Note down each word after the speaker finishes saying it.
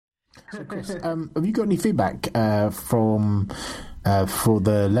So, Chris, have you got any feedback for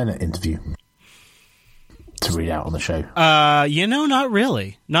the Leonard interview to read out on the show? Not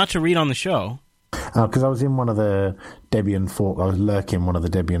really. Not to read on the show. Because I was in one of the Debian Fork, I was lurking one of the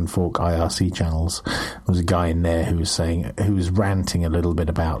Debian Fork IRC channels. There was a guy in there who was ranting a little bit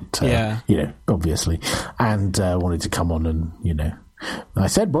about, obviously, and wanted to come on and, I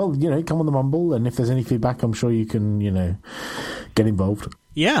said, well, come on the Mumble, and if there's any feedback, I'm sure you can, get involved.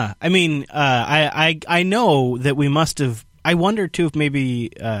 Yeah, I mean, I know that we must have. I wonder too if maybe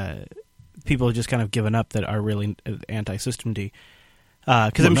people have just kind of given up that are really anti-systemd.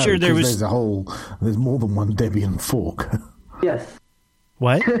 Because I'm sure there's more than one Debian fork. Yes.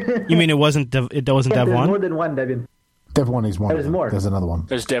 What? You mean it wasn't Dev 1? There's more than one Debian. Dev 1 is one. There's more. There's another one.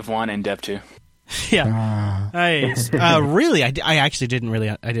 There's Dev 1 and Dev 2. Yeah. Really? I actually didn't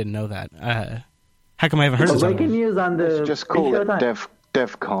know that. How come I haven't heard of it? Breaking news on the... Let's just call it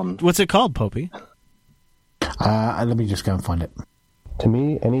DevCon. What's it called, Popey? Let me just go and find it. To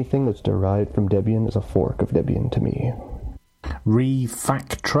me, anything that's derived from Debian is a fork of Debian to me.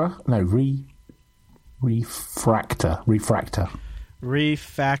 Refractor.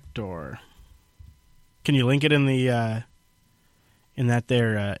 Can you link it in the in that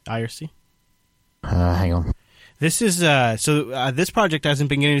there IRC? Hang on. This is this project hasn't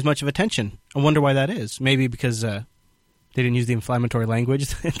been getting as much of attention. I wonder why that is. Maybe because they didn't use the inflammatory language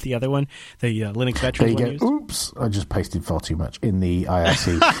that the other one, the Linux veterans one used. Oops, I just pasted far too much in the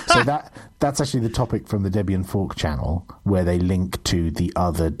IRC. So that's actually the topic from the Debian Fork channel, where they link to the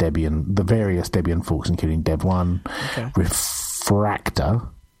various Debian forks, including Dev1, Refractor,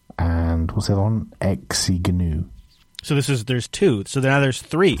 and what's the other one? XGNU. So there's two. So now there's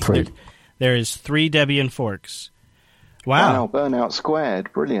three. There is 3 Debian forks. Wow. Burnout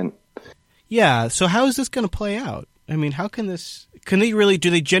squared. Brilliant. Yeah, so how is this going to play out? I mean, do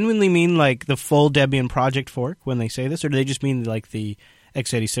they genuinely mean like the full Debian project fork when they say this, or do they just mean like the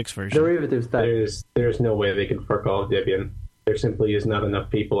x86 version? Derivative stuff. There's no way they can fork all of Debian. There simply is not enough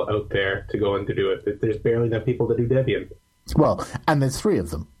people out there to go in to do it. There's barely enough people to do Debian. Well, and there's 3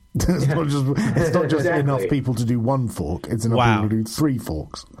 of them. It's not just Exactly. enough people to do one fork. It's enough people to do 3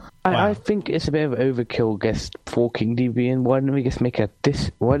 forks. I think it's a bit of overkill, forking Debian. Why don't we just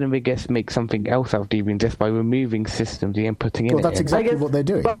make something else out of Debian just by removing systemd and putting in it? Well, that's exactly what they're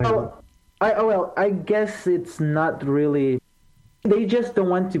doing. I guess it's not really. They just don't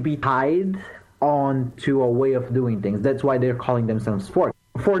want to be tied on to a way of doing things. That's why they're calling themselves fork.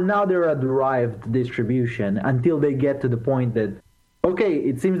 For now, they're a derived distribution until they get to the point that, okay,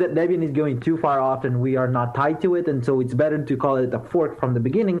 it seems that Debian is going too far off and we are not tied to it, and so it's better to call it a fork from the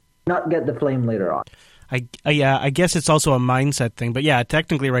beginning, not get the flame later on. I guess it's also a mindset thing, but yeah,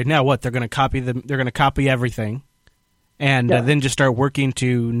 technically right now, they're going to copy everything, and then just start working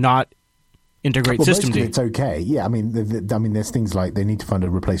to not integrate systemd. It's okay. Yeah, I mean, there's things like they need to find a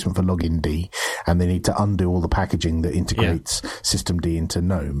replacement for login-D, and they need to undo all the packaging that integrates systemd into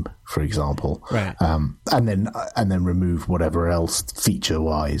GNOME, for example. Right. And then remove whatever else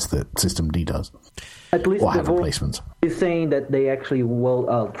feature-wise that systemd does. At least or have replacements. Is saying that they actually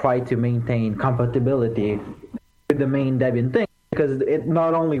will try to maintain compatibility with the main Debian thing, because it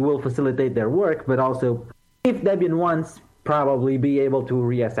not only will facilitate their work, but also, if Debian wants, probably be able to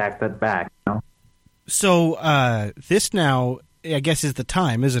reassess that back. So this now, I guess, is the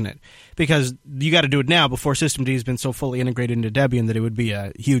time, isn't it? Because you got to do it now before systemd has been so fully integrated into Debian that it would be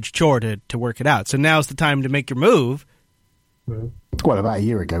a huge chore to work it out. So now's the time to make your move. Well, about a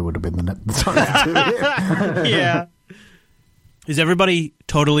year ago would have been the time to do it. Yeah. Is everybody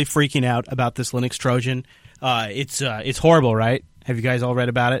totally freaking out about this Linux Trojan? It's horrible, right? Have you guys all read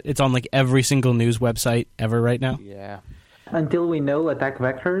about it? It's on like every single news website ever right now. Yeah. Until we know attack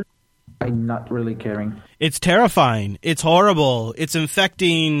vectors, I'm not really caring. It's terrifying. It's horrible. It's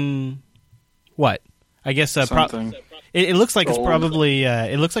infecting what? I guess something. It looks like it's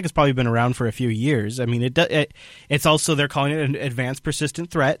probably been around for a few years. I mean, it's also, they're calling it an advanced persistent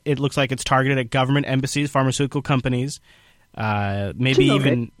threat. It looks like it's targeted at government, embassies, pharmaceutical companies. Maybe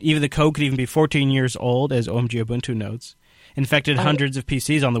even the code could even be 14 years old, as OMG Ubuntu notes. Infected hundreds of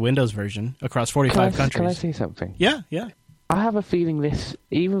PCs on the Windows version across 45 countries. Can I say something? Yeah. I have a feeling this,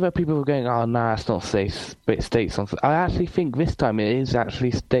 even though people are going, oh, nah, it's not safe, but it's state-sponsored, I actually think this time it is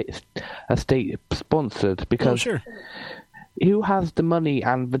actually state-sponsored, because who has the money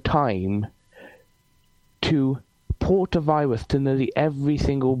and the time to port a virus to nearly every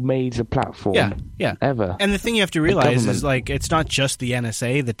single major platform ever. And the thing you have to realize is, like, it's not just the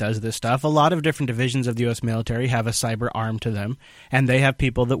NSA that does this stuff. A lot of different divisions of the U.S. military have a cyber arm to them, and they have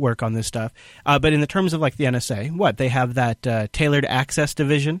people that work on this stuff. But in the terms of, like, the NSA, they have that tailored access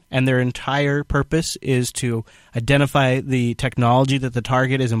division, and their entire purpose is to identify the technology that the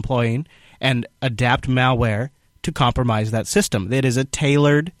target is employing and adapt malware to compromise that system. It is a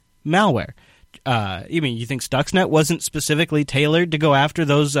tailored malware. You think Stuxnet wasn't specifically tailored to go after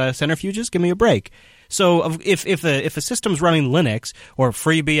those centrifuges? Give me a break. So if a system's running Linux or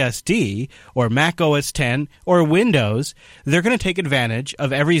FreeBSD or Mac OS X or Windows, they're going to take advantage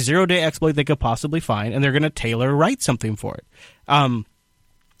of every zero-day exploit they could possibly find, and they're going to write something for it. And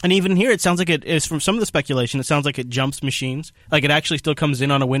even here, it sounds like it is, from some of the speculation, it sounds like it jumps machines. Like it actually still comes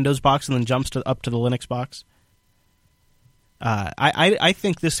in on a Windows box and then jumps up to the Linux box. I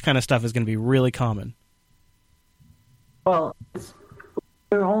think this kind of stuff is going to be really common. Well,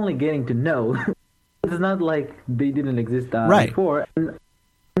 we're only getting to know. It's not like they didn't exist before. And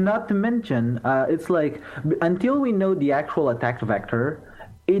not to mention, it's like, until we know the actual attack vector,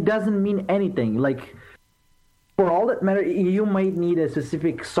 it doesn't mean anything. Like, for all that matter, you might need a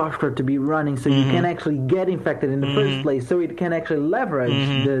specific software to be running so you can actually get infected in the first place, so it can actually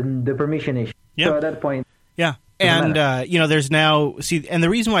leverage the permission issue. Yep. So at that point... Yeah. And there's now and the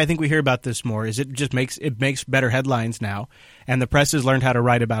reason why I think we hear about this more is it just makes better headlines now, and the press has learned how to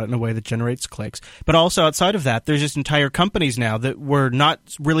write about it in a way that generates clicks. But also outside of that, there's just entire companies now that were not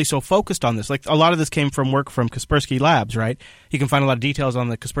really so focused on this. Like a lot of this came from work from Kaspersky Labs, right? You can find a lot of details on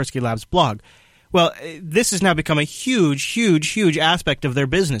the Kaspersky Labs blog. Well, this has now become a huge, huge, huge aspect of their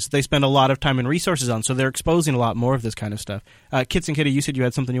business. They spend a lot of time and resources on, so they're exposing a lot more of this kind of stuff. Kits and Kitty, you said you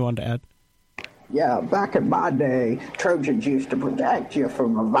had something you wanted to add? Yeah, back in my day, Trojans used to protect you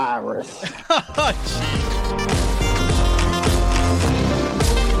from a virus.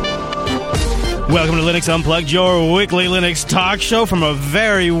 Welcome to Linux Unplugged, your weekly Linux talk show from a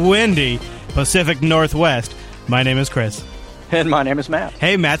very windy Pacific Northwest. My name is Chris. And my name is Matt.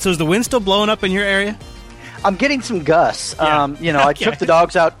 Hey, Matt, so is the wind still blowing up in your area? I'm getting some gusts. Yeah. I took the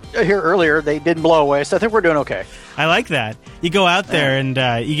dogs out here earlier. They didn't blow away, so I think we're doing okay. I like that. You go out there and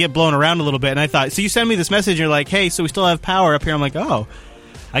you get blown around a little bit, and I thought, so you send me this message, and you're like, hey, so we still have power up here. I'm like, oh.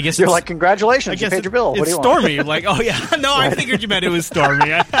 I guess you're like, congratulations, you paid your bill. What do you stormy. want? Like, oh, yeah. No, I figured you meant it was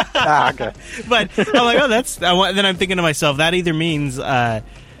stormy. Okay. But I'm like, then I'm thinking to myself, that either means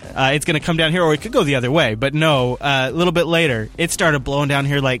it's going to come down here, or it could go the other way. But no, a little bit later, it started blowing down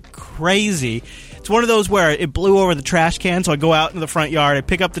here like crazy. It's one of those where it blew over the trash can, so I go out into the front yard, I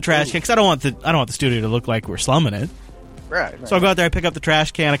pick up the trash can, because I don't want the studio to look like we're slumming it. Right. So I go out there, I pick up the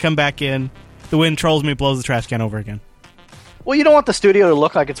trash can, I come back in, the wind trolls me, blows the trash can over again. Well, you don't want the studio to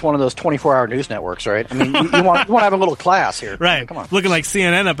look like it's one of those 24-hour news networks, right? I mean, you want to have a little class here. Right. I mean, come on. Looking like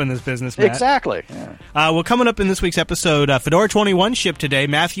CNN up in this business, Matt. Exactly. Yeah. Well, coming up in this week's episode, Fedora 21 shipped today.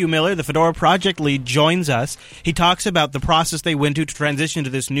 Matthew Miller, the Fedora project lead, joins us. He talks about the process they went to transition to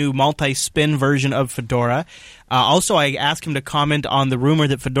this new multi-spin version of Fedora. Also, I asked him to comment on the rumor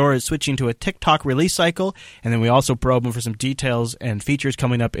that Fedora is switching to a TikTok release cycle, and then we also probe him for some details and features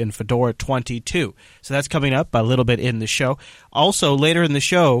coming up in Fedora 22. So that's coming up a little bit in the show. Also, later in the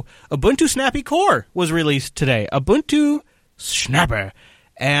show, Ubuntu Snappy Core was released today. Ubuntu Snapper.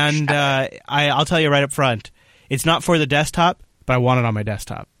 And I'll tell you right up front, it's not for the desktop, but I want it on my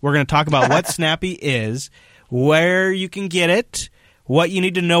desktop. We're going to talk about what Snappy is, where you can get it, what you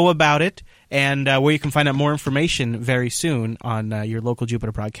need to know about it, and where you can find out more information very soon on your local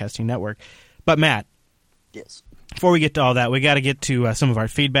Jupiter Broadcasting Network. But Matt, yes. Before we get to all that, we got to get to some of our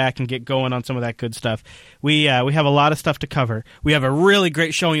feedback and get going on some of that good stuff. We have a lot of stuff to cover. We have a really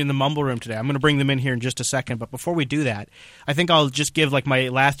great showing in the Mumble Room today. I'm going to bring them in here in just a second, but before we do that, I think I'll just give like my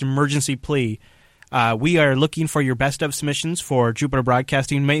last emergency plea. We are looking for your best of submissions for Jupiter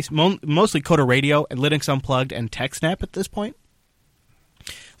Broadcasting, mostly Coda Radio and Linux Unplugged and TechSnap at this point.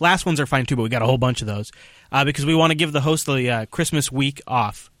 Last ones are fine too, but we got a whole bunch of those because we want to give the host the Christmas week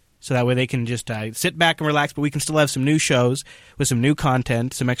off, so that way they can just sit back and relax, but we can still have some new shows with some new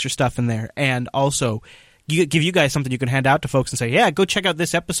content, some extra stuff in there, and also give you guys something you can hand out to folks and say, yeah, go check out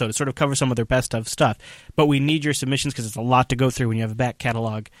this episode. It sort of covers some of their best of stuff. But we need your submissions because it's a lot to go through when you have a back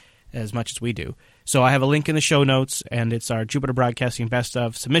catalog as much as we do. So I have a link in the show notes, and it's our Jupiter Broadcasting Best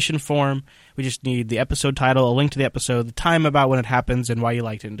of submission form. We just need the episode title, a link to the episode, the time about when it happens, and why you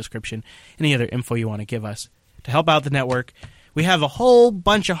liked it in description, any other info you want to give us to help out the network. We have a whole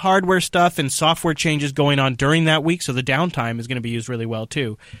bunch of hardware stuff and software changes going on during that week, so the downtime is going to be used really well,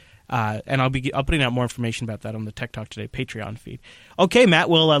 too. And I'll be putting out more information about that on the Tech Talk Today Patreon feed. Okay, Matt,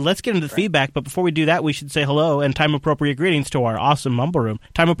 well, let's get into the feedback. But before we do that, we should say hello and time-appropriate greetings to our awesome Mumble Room.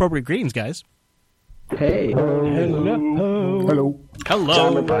 Time-appropriate greetings, guys. Hey. Hello.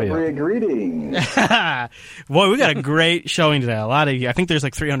 Time-appropriate greetings. Boy, we got a great showing today. A lot of you. I think there's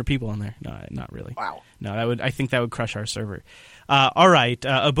like 300 people in there. No, not really. Wow. No, I think that would crush our server. All right.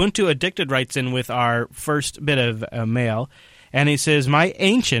 Ubuntu Addicted writes in with our first bit of mail. And he says, my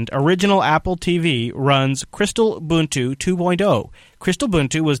ancient original Apple TV runs Crystal Ubuntu 2.0. Crystal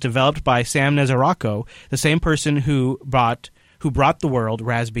Ubuntu was developed by Sam Nezarako, the same person who brought the world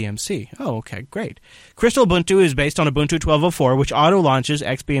RasBMC. Oh, okay, great. Crystal Ubuntu is based on Ubuntu 12.04, which auto-launches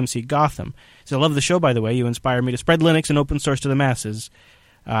XBMC Gotham. So I love the show, by the way. You inspire me to spread Linux and open source to the masses.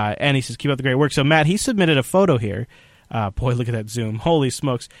 And he says, keep up the great work. So, Matt, he submitted a photo here. Boy, look at that zoom! Holy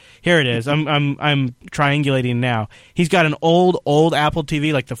smokes! Here it is. I'm triangulating now. He's got an old Apple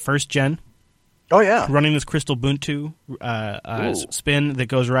TV, like the first gen. Oh yeah, running this Crystal Ubuntu spin that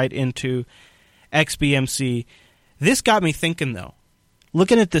goes right into XBMC. This got me thinking, though.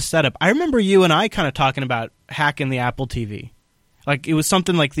 Looking at this setup, I remember you and I kind of talking about hacking the Apple TV. Like it was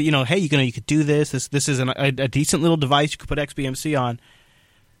something like the, hey, you could do this. This is a decent little device you could put XBMC on.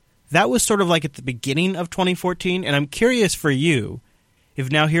 That was sort of like at the beginning of 2014, and I'm curious for you,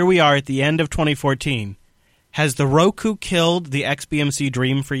 if now here we are at the end of 2014, has the Roku killed the XBMC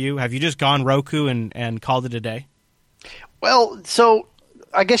dream for you? Have you just gone Roku and called it a day? Well, so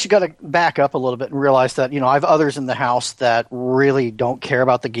I guess you got to back up a little bit and realize that, I have others in the house that really don't care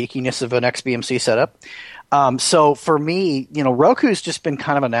about the geekiness of an XBMC setup. So for me, Roku's just been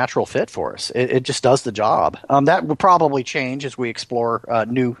kind of a natural fit for us. It just does the job. That will probably change as we explore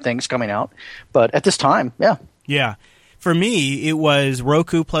new things coming out. But at this time, yeah. Yeah. For me, it was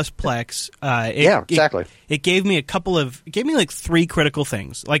Roku plus Plex. Exactly. It gave me like three critical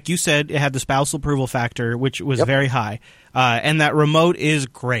things. Like you said, it had the spousal approval factor, which was very high. And that remote is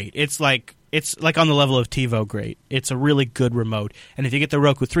great. It's like on the level of TiVo great. It's a really good remote. And if you get the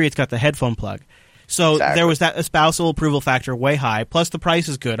Roku 3, it's got the headphone plug. So there was that spousal approval factor way high, plus the price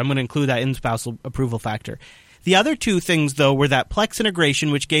is good. I'm going to include that in spousal approval factor. The other two things, though, were that Plex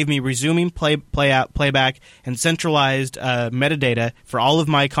integration, which gave me resuming playback, and centralized metadata for all of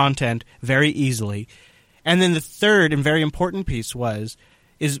my content very easily. And then the third and very important piece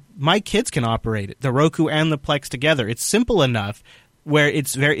is my kids can operate it, the Roku and the Plex together. It's simple enough where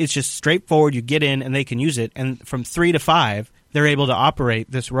it's just straightforward. You get in and they can use it. And from 3 to 5, they're able to operate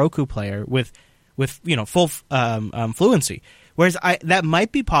this Roku player with full fluency. Whereas that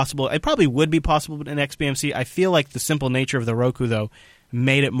might be possible. It probably would be possible in XBMC. I feel like the simple nature of the Roku, though,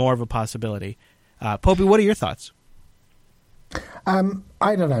 made it more of a possibility. Popey, what are your thoughts? I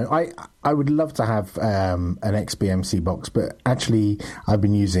don't know. I would love to have an XBMC box, but actually I've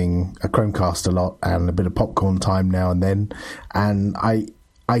been using a Chromecast a lot and a bit of popcorn time now and then, and I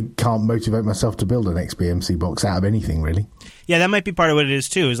can't motivate myself to build an XBMC box out of anything, really. Yeah, that might be part of what it is,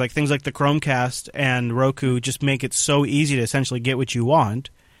 too, is like things like the Chromecast and Roku just make it so easy to essentially get what you want.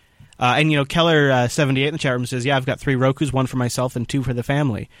 And Keller78 in the chat room says, yeah, I've got 3 Rokus, 1 for myself and 2 for the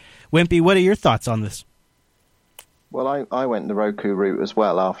family. Wimpy, what are your thoughts on this? Well, I went the Roku route as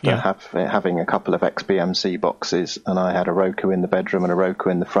well after having a couple of XBMC boxes, and I had a Roku in the bedroom and a Roku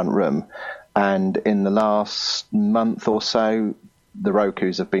in the front room. And in the last month or so, the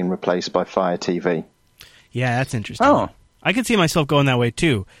Rokus have been replaced by Fire TV. Yeah, that's interesting. Oh. I could see myself going that way,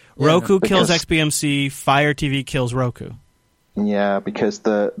 too. Yeah, Roku kills XBMC, Fire TV kills Roku. Yeah, because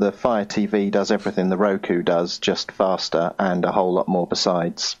the Fire TV does everything the Roku does, just faster and a whole lot more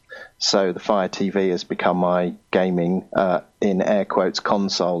besides. So the Fire TV has become my gaming, in air quotes,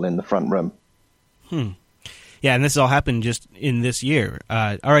 console in the front room. Yeah, and this has all happened just in this year.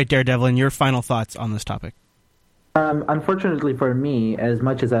 All right, Daredevil, and your final thoughts on this topic. Unfortunately for me, as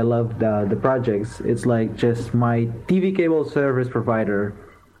much as I love the projects, it's like just my TV cable service provider.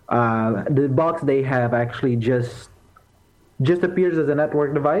 The box they have actually just appears as a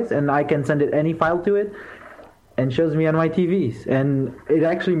network device, and I can send any file to it, and shows me on my TVs. And it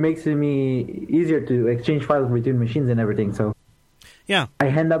actually makes me easier to exchange files between machines and everything. So yeah, I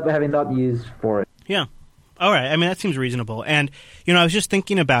end up having that use for it. Yeah. All right. I mean, that seems reasonable. And, I was just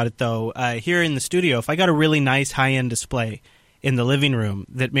thinking about it, though, here in the studio, if I got a really nice high-end display in the living room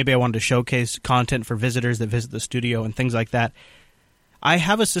that maybe I wanted to showcase content for visitors that visit the studio and things like that, I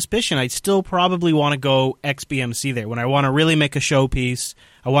have a suspicion I'd still probably want to go XBMC there. When I want to really make a showpiece,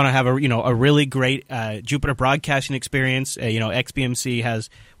 I want to have a really great Jupiter broadcasting experience. XBMC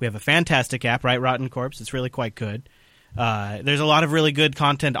we have a fantastic app, right, Rotten Corpse? It's really quite good. There's a lot of really good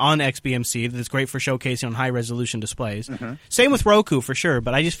content on XBMC that's great for showcasing on high-resolution displays. Mm-hmm. Same with Roku, for sure,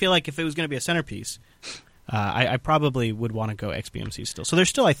 but I just feel like if it was going to be a centerpiece, I probably would want to go XBMC still. So there's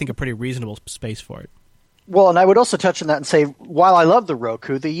still, I think, a pretty reasonable space for it. Well, and I would also touch on that and say, while I love the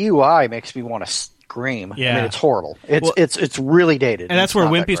Roku, the UI makes me want to scream. Yeah. I mean, it's horrible. It's really dated. And that's where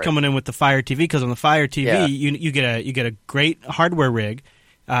Wimpy's coming in with the Fire TV, because on the Fire TV, you get a great hardware rig,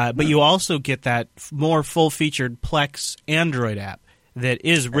 but you also get that more full-featured Plex Android app that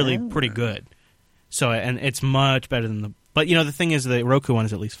is really pretty good. So, and it's much better than the. But the thing is, the Roku one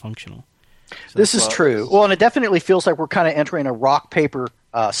is at least functional. So this is true. Well, and it definitely feels like we're kind of entering a rock paper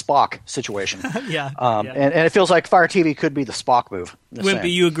Spock situation. And it feels like Fire TV could be the Spock move.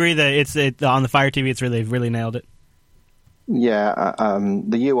 Wimpy, you agree that on the Fire TV, they've really nailed it? Yeah,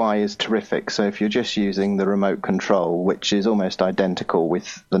 the UI is terrific. So if you're just using the remote control, which is almost identical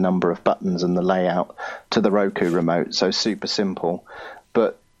with the number of buttons and the layout to the Roku remote, so super simple.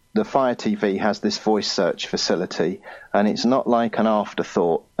 But the Fire TV has this voice search facility, and it's not like an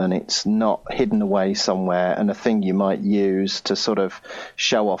afterthought, and it's not hidden away somewhere and a thing you might use to sort of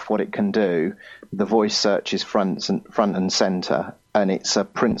show off what it can do. The voice search is front and center, and it's a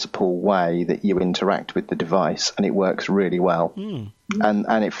principal way that you interact with the device, and it works really well. And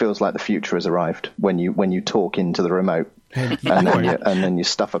it feels like the future has arrived when you talk into the remote. and then your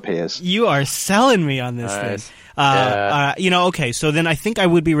stuff appears. You are selling me on this thing. Okay, so then I think I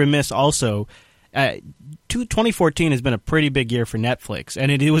would be remiss also. 2014 has been a pretty big year for Netflix, and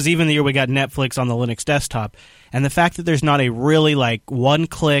it was even the year we got Netflix on the Linux desktop. And the fact that there's not a really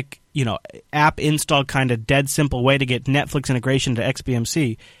one-click, app install kind of dead simple way to get Netflix integration to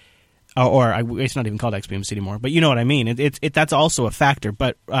XBMC, it's not even called XBMC anymore, but you know what I mean. That's also a factor.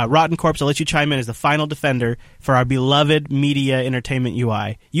 But Rotten Corpse, I'll let you chime in as the final defender for our beloved media entertainment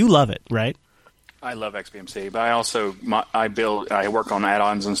UI. You love it, right? I love XBMC, but I also I work on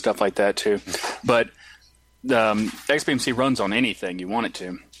add-ons and stuff like that too. But XBMC runs on anything you want it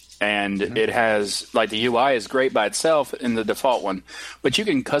to. And it has, the UI is great by itself in the default one, but you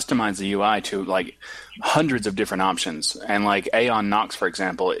can customize the UI to, hundreds of different options. And, Aeon Knox, for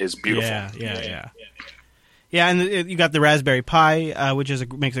example, is beautiful. Yeah, and you got the Raspberry Pi, which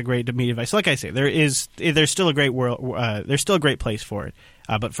makes a great media device. Like I say, there's still a great there's still a great place for it.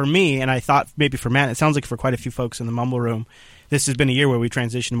 But for me, and I thought maybe for Matt, it sounds like for quite a few folks in the Mumble Room, this has been a year where we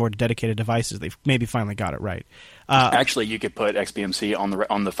transitioned more to dedicated devices. They've maybe finally got it right. Actually, you could put XBMC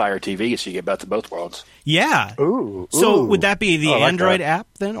on the Fire TV, so you get best of both worlds. Yeah. So would that be the Android app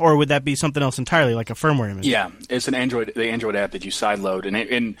then, or would that be something else entirely, like a firmware image? Yeah, it's the Android app that you sideload,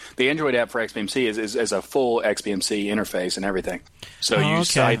 and the Android app for XBMC is a full XBMC interface and everything. So you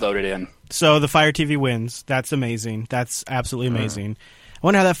sideload it in. So the Fire TV wins. That's amazing. That's absolutely amazing. I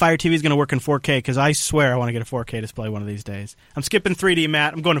wonder how that Fire TV is going to work in 4K, because I swear I want to get a 4K display one of these days. I'm skipping 3D,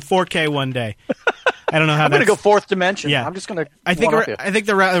 Matt. I'm going to 4K one day. I don't know how. I'm going to go fourth dimension. Yeah, I'm just going to. I think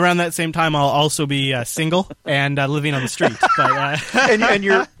around that same time I'll also be single and living on the street. But, and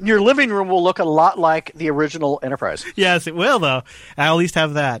your living room will look a lot like the original Enterprise. Yes, it will though. I'll at least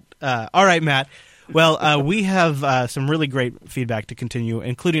have that. All right, Matt. Well, we have some really great feedback to continue,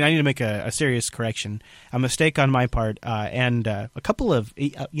 including I need to make a serious correction, a mistake on my part, and a couple of,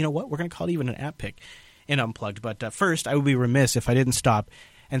 you know what, we're going to call it even an app pick in Unplugged. But first, I would be remiss if I didn't stop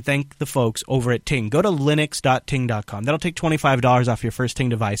and thank the folks over at Ting. Go to linux.ting.com. That'll take $25 off your first Ting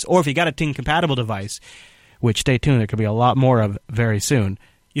device. Or if you got a Ting-compatible device, which, stay tuned, there could be a lot more of very soon,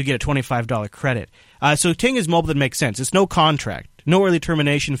 you get a $25 credit. So Ting is mobile that makes sense. It's no contract, no early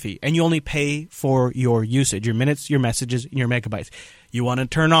termination fee, and you only pay for your usage, your minutes, your messages, and your megabytes. You want to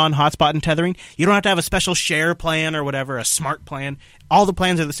turn on hotspot and tethering? You don't have to have a special share plan or whatever, a smart plan. All the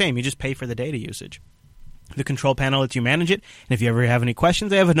plans are the same. You just pay for the data usage. The control panel lets you manage it, and if you ever have any questions,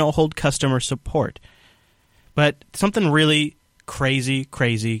 they have a no-hold customer support. But something really crazy,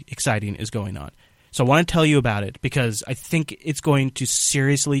 exciting is going on. So I want to tell you about it because I think it's going to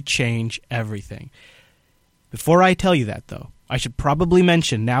seriously change everything. Before I tell you that, though, I should probably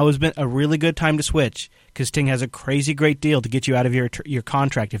mention now has been a really good time to switch because Ting has a crazy great deal to get you out of your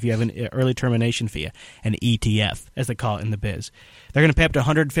contract if you have an early termination fee, an ETF, as they call it in the biz. They're going to pay up to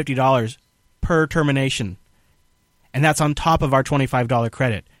 $150 per termination, and that's on top of our $25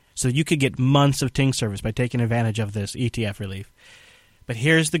 credit. So you could get months of Ting service by taking advantage of this ETF relief. But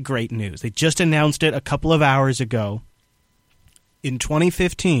here's the great news. They just announced it a couple of hours ago. In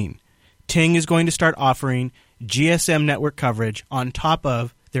 2015, Ting is going to start offering GSM network coverage on top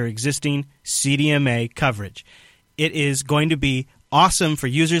of their existing CDMA coverage. It is going to be awesome for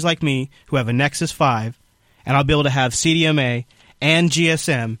users like me who have a Nexus 5, and I'll be able to have CDMA and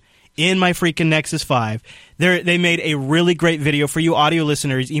GSM in my freaking Nexus 5. They made a really great video for you audio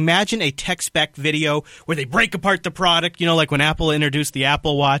listeners. Imagine a tech spec video where they break apart the product, like when Apple introduced the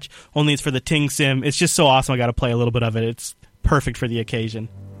Apple Watch, only it's for the Ting Sim. It's just so awesome. I got to play a little bit of it. It's perfect for the occasion.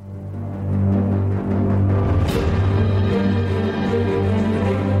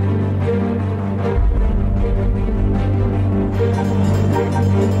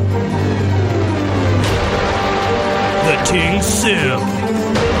 The Ting Sim.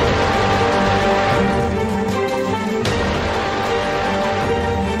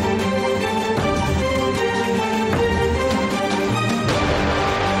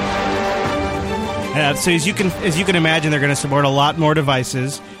 So as you can imagine, they're going to support a lot more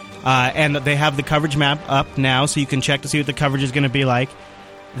devices, and they have the coverage map up now, so you can check to see what the coverage is going to be like.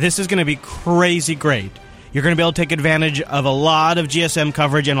 This is going to be crazy great. You're going to be able to take advantage of a lot of GSM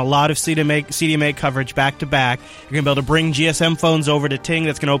coverage and a lot of CDMA coverage back to back. You're going to be able to bring GSM phones over to Ting.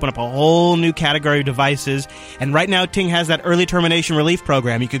 That's going to open up a whole new category of devices. And right now, Ting has that early termination relief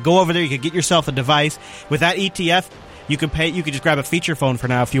program. You could go over there, you could get yourself a device. With that ETF, you could just grab a feature phone for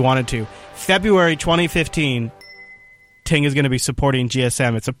now if you wanted to. February 2015, Ting is going to be supporting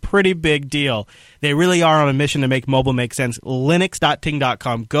GSM. It's a pretty big deal. They really are on a mission to make mobile make sense.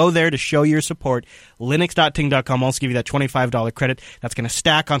 Linux.ting.com. Go there to show your support. Linux.ting.com will also give you that $25 credit. That's going to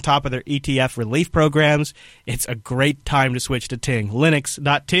stack on top of their ETF relief programs. It's a great time to switch to Ting.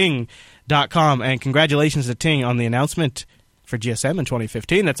 Linux.ting.com. And congratulations to Ting on the announcement for GSM in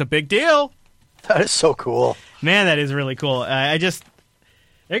 2015. That's a big deal. That is so cool. Man, that is really cool.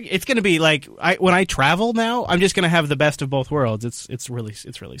 It's going to be like when I travel now, I'm just going to have the best of both worlds. It's really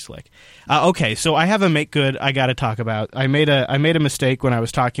slick. Okay, so I have a make good I got to talk about. I made a mistake when I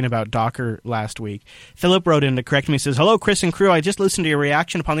was talking about Docker last week. Philip wrote in to correct me. He says, "Hello, Chris and crew. I just listened to your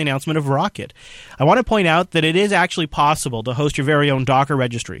reaction upon the announcement of Rocket. I want to point out that it is actually possible to host your very own Docker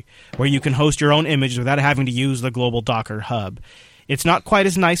registry, where you can host your own images without having to use the global Docker hub. It's not quite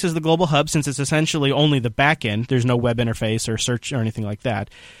as nice as the global hub since it's essentially only the back end. There's no web interface or search or anything like that.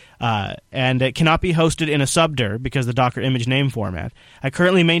 And it cannot be hosted in a subdir because of the Docker image name format. I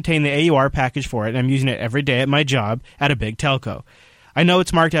currently maintain the AUR package for it, and I'm using it every day at my job at a big telco. I know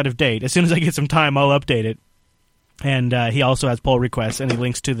it's marked out of date. As soon as I get some time, I'll update it." And he also has pull requests, and he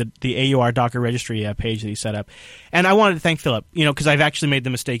links to the AUR Docker registry page that he set up. And I wanted to thank Philip, because I've actually made the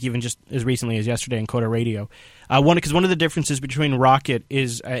mistake even just as recently as yesterday in Coda Radio. Because one of the differences between Rocket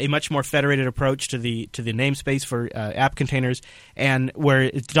is a much more federated approach to the namespace for app containers, and where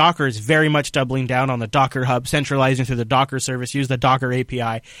Docker is very much doubling down on the Docker hub, centralizing through the Docker service, use the Docker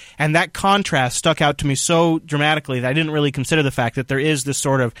API. And that contrast stuck out to me so dramatically that I didn't really consider the fact that there is this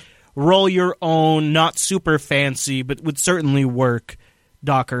sort of roll your own, not super fancy, but would certainly work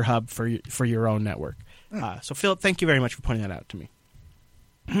Docker hub for your own network. So Philip, thank you very much for pointing that out to me.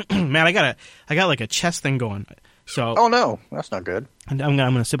 Man, I got like a chest thing going. So oh no, that's not good. And I'm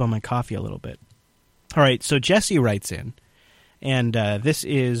gonna sip on my coffee a little bit. All right, so Jesse writes in, and this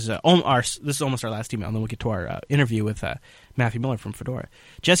is almost our last email, and then we'll get to our interview with Matthew Miller from Fedora.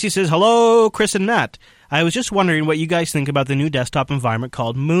 Jesse says, "Hello, Chris and Matt. I was just wondering what you guys think about the new desktop environment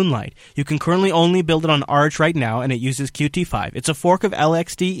called Moonlight. You can currently only build it on Arch right now, and it uses Qt5. It's a fork of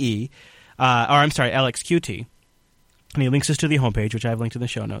LXQT. And he links us to the homepage, which I have linked in the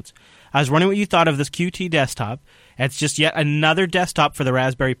show notes. I was wondering what you thought of this Qt desktop. It's just yet another desktop for the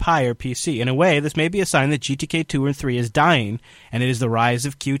Raspberry Pi or PC. In a way, this may be a sign that GTK 2 and 3 is dying, and it is the rise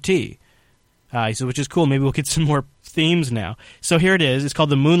of Qt. He said, which is cool. Maybe we'll get some more themes now. So here it is. It's called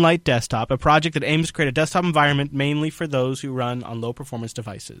the Moonlight Desktop, a project that aims to create a desktop environment mainly for those who run on low-performance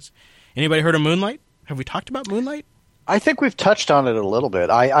devices. Anybody heard of Moonlight? Have we talked about Moonlight? I think we've touched on it a little bit.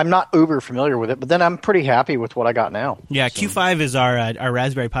 I'm not uber familiar with it, but then I'm pretty happy with what I got now. Yeah, so. Q5 is our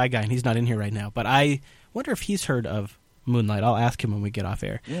Raspberry Pi guy, and he's not in here right now. But I wonder if he's heard of Moonlight. I'll ask him when we get off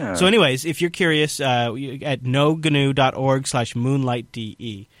air. Yeah. So anyways, if you're curious, at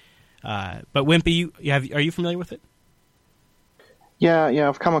nognu.org/moonlightde. But Wimpy, are you familiar with it? Yeah,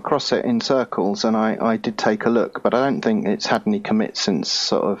 I've come across it in circles, and I did take a look, but I don't think it's had any commits since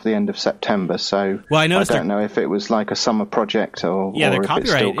sort of the end of September. So I don't know if it was like a summer project or their if it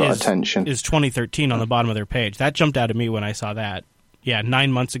still got attention. Is 2013 on the bottom of their page. That jumped out at me when I saw that. Yeah,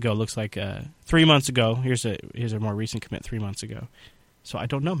 9 months ago. Looks like 3 months ago. Here's a more recent commit 3 months ago. So I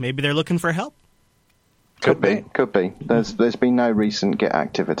don't know. Maybe they're looking for help. Could be. There's been no recent Git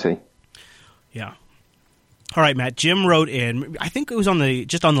activity. Yeah. All right, Matt. Jim wrote in. I think it was on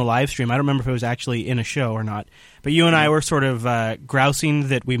the live stream. I don't remember if it was actually in a show or not. But you and I were sort of grousing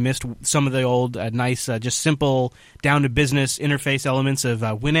that we missed some of the old nice, just simple, down to business interface elements of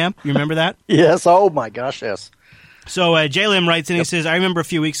Winamp. You remember that? Yes. Oh my gosh, yes. So JLim writes in, he says, I remember a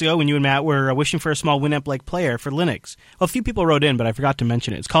few weeks ago when you and Matt were wishing for a small Winamp-like player for Linux. Well, a few people wrote in, but I forgot to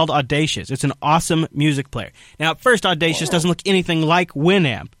mention it. It's called Audacious. It's an awesome music player. Now, at first, Audacious doesn't look anything like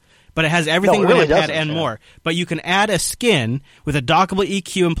Winamp, but it has everything Winamp had and more. But you can add a skin with a dockable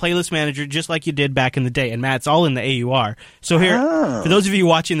EQ and playlist manager just like you did back in the day. And Matt, it's all in the AUR. So here, for those of you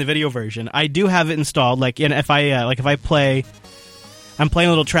watching the video version, I do have it installed. If I play... I'm playing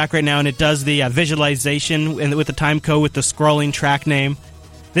a little track right now, and it does the visualization with the time code with the scrolling track name.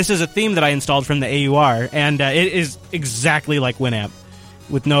 This is a theme that I installed from the AUR, and it is exactly like Winamp,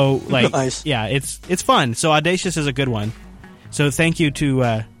 with no nice. Yeah, it's fun. So Audacious is a good one. So thank you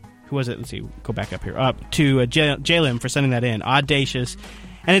to who was it? Let's see, go back up here. To JLim for sending that in. Audacious,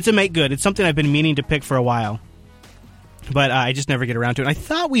 and it's a make good. It's something I've been meaning to pick for a while, but I just never get around to it. I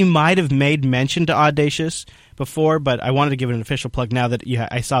thought we might have made mention to Audacious before, but I wanted to give it an official plug now that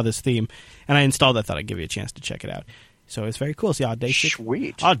I saw this theme, and I installed it. I thought I'd give you a chance to check it out. So it's very cool. See, Audacious.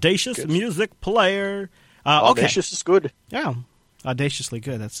 Sweet. Audacious good. Music player. Audacious is good. Yeah. Audaciously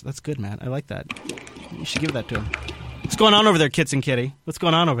good. That's good, man. I like that. You should give that to him. What's going on over there, Kits and Kitty? What's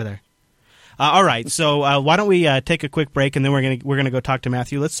going on over there? All right, so why don't we take a quick break, and then we're gonna go talk to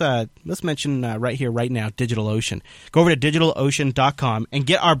Matthew. Let's mention right here, right now, DigitalOcean. Go over to DigitalOcean.com and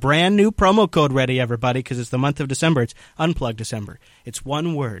get our brand new promo code ready, everybody, because it's the month of December. It's Unplugged December. It's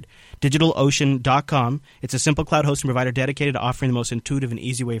one word. DigitalOcean.com. It's a simple cloud hosting provider dedicated to offering the most intuitive and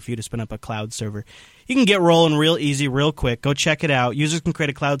easy way for you to spin up a cloud server. You can get rolling real easy, real quick. Go check it out. Users can create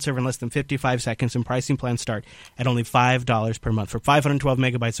a cloud server in less than 55 seconds, and pricing plans start at only $5 per month for 512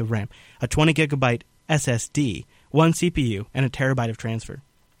 megabytes of RAM, a 20 gigabyte SSD, 1 CPU, and a terabyte of transfer.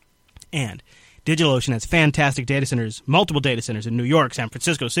 And DigitalOcean has fantastic data centers, multiple data centers in New York, San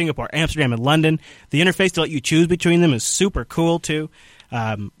Francisco, Singapore, Amsterdam, and London. The interface to let you choose between them is super cool, too.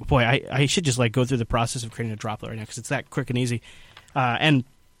 I should just go through the process of creating a droplet right now because it's that quick and easy. And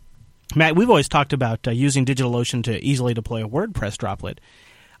Matt, we've always talked about using DigitalOcean to easily deploy a WordPress droplet.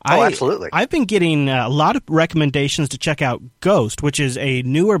 Absolutely. I've been getting a lot of recommendations to check out Ghost, which is a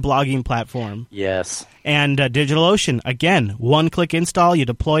newer blogging platform. Yes. And DigitalOcean, again, one-click install, you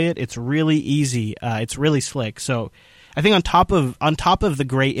deploy it. It's really easy. It's really slick. So I think on top of the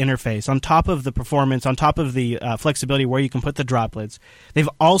great interface, on top of the performance, on top of the flexibility where you can put the droplets, they've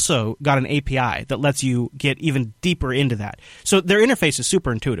also got an API that lets you get even deeper into that. So their interface is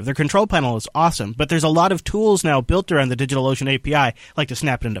super intuitive. Their control panel is awesome, but there's a lot of tools now built around the DigitalOcean API, like to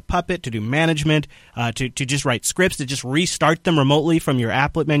snap it into Puppet, to do management, to just write scripts, to just restart them remotely from your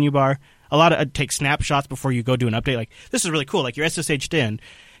applet menu bar. A lot of take snapshots before you go do an update. Like, this is really cool. Like, you're SSH'd in,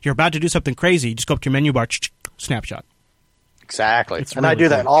 you're about to do something crazy, you just go up to your menu bar, snapshot. Exactly. And really I do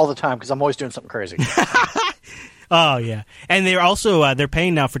that all the time because I'm always doing something crazy. Oh, yeah. And they're also they're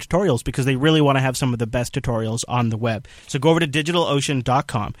paying now for tutorials because they really want to have some of the best tutorials on the web. So go over to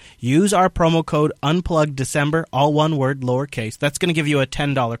DigitalOcean.com. Use our promo code UNPLUGGEDDECEMBER, all one word, lowercase. That's going to give you a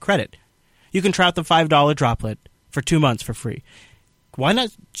 $10 credit. You can try out the $5 droplet for 2 months for free. Why not?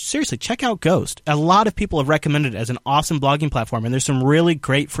 Seriously, check out Ghost. A lot of people have recommended it as an awesome blogging platform, and there's some really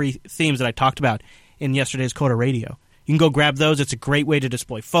great free themes that I talked about in yesterday's Coda Radio. You can go grab those. It's a great way to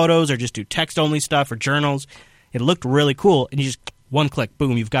display photos or just do text-only stuff or journals. It looked really cool, and you just one click,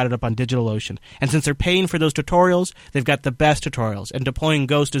 boom, you've got it up on DigitalOcean. And since they're paying for those tutorials, they've got the best tutorials, and deploying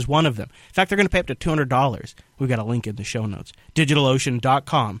Ghost is one of them. In fact, they're going to pay up to $200. We've got a link in the show notes.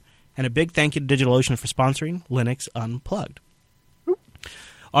 DigitalOcean.com. And a big thank you to DigitalOcean for sponsoring Linux Unplugged.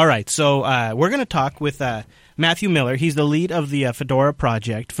 All right, so we're going to talk with Matthew Miller. He's the lead of the Fedora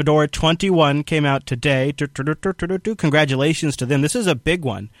project. Fedora 21 came out today. Congratulations to them. This is a big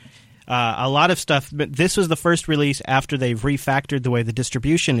one. A lot of stuff, but this was the first release after they've refactored the way the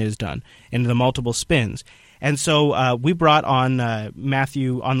distribution is done into the multiple spins. And so we brought on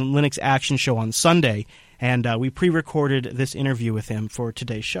Matthew on the Linux Action Show on Sunday, and we pre-recorded this interview with him for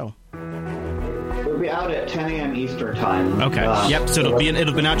today's show. It'll be out at 10 a.m. Eastern time. Okay. Yep. So it'll be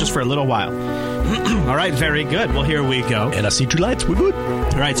out just for a little while. All right. Very good. Well, here we go. And I see two lights. We're good.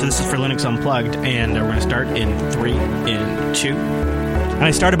 All right. So this is for Linux Unplugged, and we're going to start in 3, in 2. And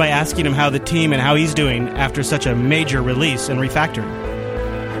I started by asking him how the team and how he's doing after such a major release and refactoring.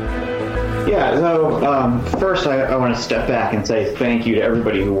 Yeah, so first I want to step back and say thank you to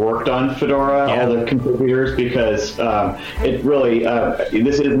everybody who worked on Fedora, all the contributors, because it really,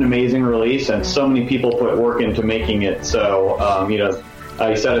 this is an amazing release, and so many people put work into making it, so,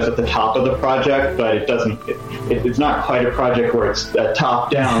 he said it's at the top of the project, but it doesn't. It's not quite a project where it's a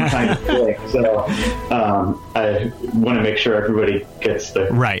top-down kind of thing. So I want to make sure everybody gets the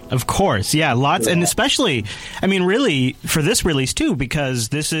right. Of course, yeah, lots, and especially, I mean, really for this release too, because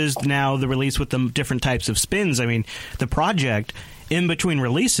this is now the release with the different types of spins. I mean, the project in between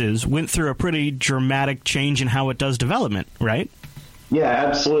releases went through a pretty dramatic change in how it does development, right? Yeah,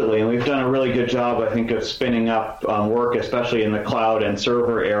 absolutely. And we've done a really good job, I think, of spinning up work, especially in the cloud and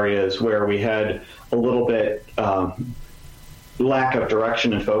server areas where we had a little bit lack of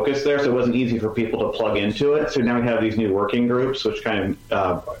direction and focus there. So it wasn't easy for people to plug into it. So now we have these new working groups, which kind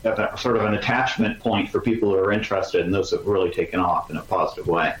of have sort of an attachment point for people who are interested, and those have really taken off in a positive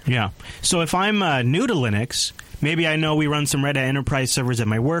way. Yeah. So if I'm new to Linux, maybe I know we run some Red Hat Enterprise servers at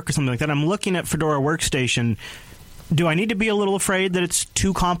my work or something like that, I'm looking at Fedora Workstation. Do I need to be a little afraid that it's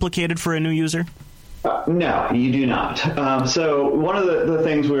too complicated for a new user? No, you do not. So one of the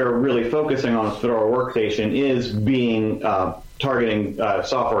things we're really focusing on with Fedora Workstation is targeting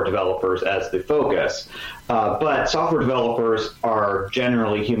software developers as the focus. But software developers are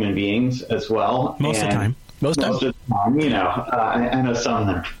generally human beings as well. Most of the time. Most of the time, you know, I know some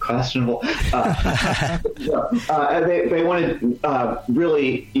that are questionable. They want to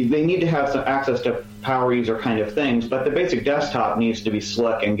really, they need to have some access to power user kind of things, but the basic desktop needs to be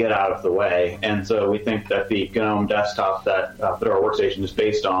slick and get out of the way. And so we think that the GNOME desktop that Fedora Workstation is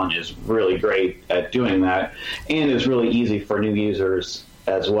based on is really great at doing that, and is really easy for new users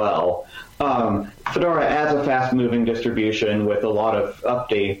as well. Fedora, as a fast-moving distribution with a lot of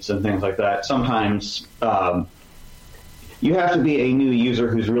updates and things like that, sometimes you have to be a new user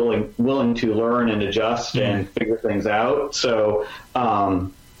who's really willing to learn and adjust and figure things out. So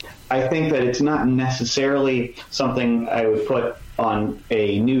I think that it's not necessarily something I would put on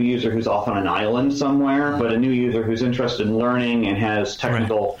a new user who's off on an island somewhere, but a new user who's interested in learning and has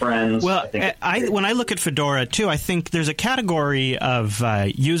technical friends. Well, when I look at Fedora, too, I think there's a category of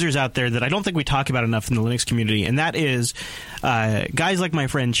users out there that I don't think we talk about enough in the Linux community, and that is guys like my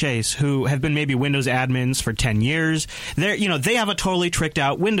friend Chase, who have been maybe Windows admins for 10 years. They have a totally tricked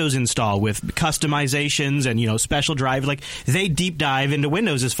out Windows install with customizations and, special drive. Like, they deep dive into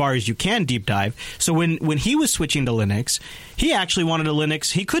Windows as far as you can deep dive. So when he was switching to Linux, he actually wanted a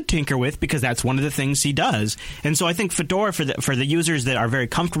Linux he could tinker with because that's one of the things he does. And so I think Fedora, for the users that are very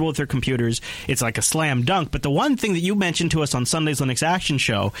comfortable with their computers, it's like a slam dunk. But the one thing that you mentioned to us on Sunday's Linux Action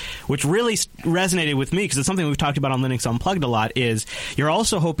Show, which really resonated with me because it's something we've talked about on Linux Unplugged a lot, is you're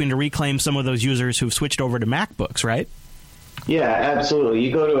also hoping to reclaim some of those users who've switched over to MacBooks, right? Yeah, absolutely.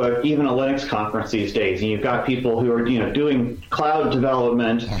 You go to even a Linux conference these days, and you've got people who are doing cloud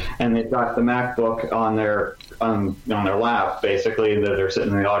development, and they've got the MacBook on their lap, basically. They're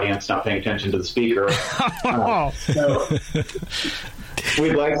sitting in the audience, not paying attention to the speaker. So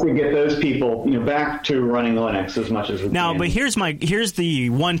we'd like to get those people, back to running Linux as much as we can. But here's the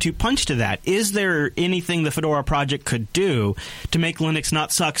 1-2 punch to that. Is there anything the Fedora project could do to make Linux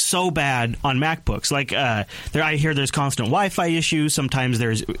not suck so bad on MacBooks? Like, I hear there's constant Wi-Fi issues. Sometimes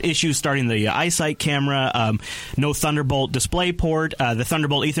there's issues starting the iSight camera. No Thunderbolt display port. The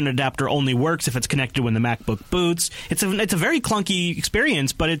Thunderbolt Ethernet adapter only works if it's connected when the MacBook boots. It's a very clunky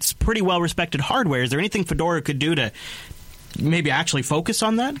experience, but it's pretty well respected hardware. Is there anything Fedora could do to maybe actually focus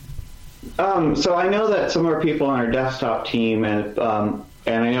on that? So I know that some of our people on our desktop team and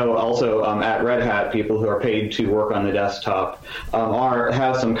I know also at Red Hat, people who are paid to work on the desktop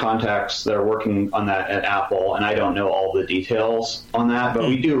have some contacts that are working on that at Apple, and I don't know all the details on that, but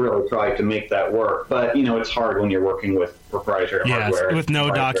we do really try to make that work. But, it's hard when you're working with proprietary hardware. With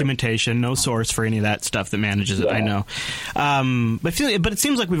no documentation, no source for any of that stuff that manages it, I know. But it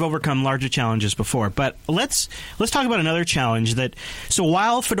seems like we've overcome larger challenges before. But let's talk about another challenge so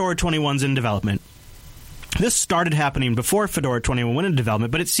while Fedora 21's in development, this started happening before Fedora 21 went into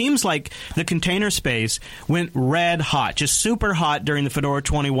development, but it seems like the container space went red hot, just super hot during the Fedora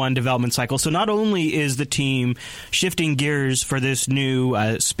 21 development cycle. So not only is the team shifting gears for this new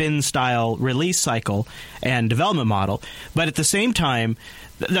spin-style release cycle and development model, but at the same time,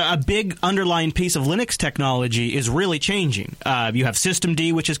 a big underlying piece of Linux technology is really changing. You have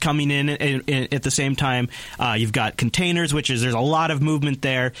Systemd, which is coming in at the same time. You've got containers, there's a lot of movement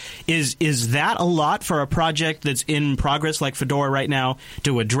there. Is that a lot for a project that's in progress like Fedora right now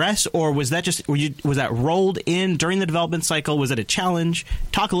to address, or was that was that rolled in during the development cycle? Was it a challenge?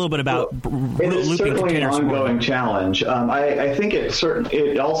 Talk a little bit about it's certainly an ongoing challenge. I think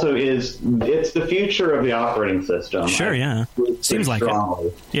it also is. It's the future of the operating system. Sure, yeah, seems like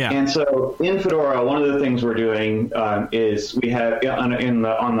it. Yeah. And so in Fedora, one of the things we're doing is we have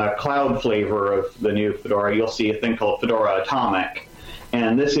on the cloud flavor of the new Fedora, you'll see a thing called Fedora Atomic.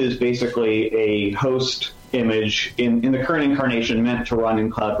 and this is basically a host image in the current incarnation meant to run in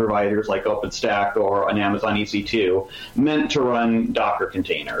cloud providers like OpenStack or on Amazon EC2, meant to run Docker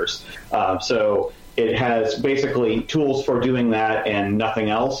containers. So it has basically tools for doing that and nothing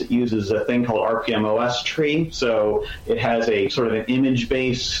else. It uses a thing called RPM-OS tree. So it has a sort of an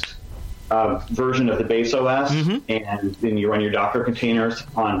image-based version of the base OS, and then you run your Docker containers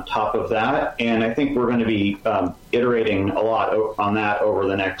on top of that. And I think we're going to be iterating a lot on that over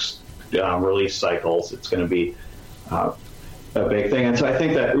the next release cycles. It's going to be a big thing. And so I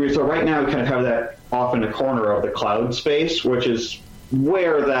think that right now we kind of have that off in the corner of the cloud space, which is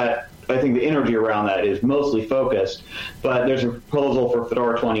where that I think the energy around that is mostly focused. But there's a proposal for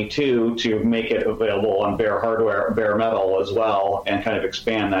Fedora 22 to make it available on bare hardware, bare metal as well, and kind of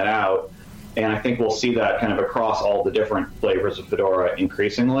expand that out. And I think we'll see that kind of across all the different flavors of Fedora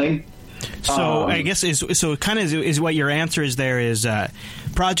increasingly. So I guess is what your answer is there is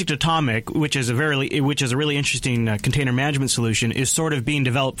Project Atomic, which is a really interesting container management solution, is sort of being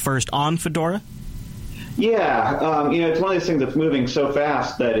developed first on Fedora. Yeah, it's one of those things that's moving so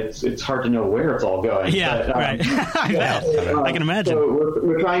fast that it's hard to know where it's all going. Yeah, but, right. I can imagine. So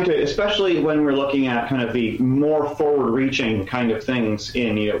we're trying to, especially when we're looking at kind of the more forward-reaching kind of things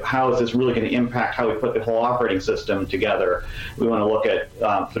in, how is this really going to impact how we put the whole operating system together? We want to look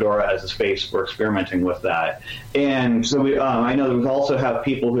at Fedora as a space for experimenting with that. And so I know that we also have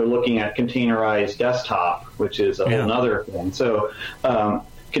people who are looking at containerized desktop, which is a whole other thing. So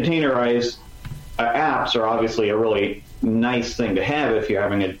containerized apps are obviously a really nice thing to have if you're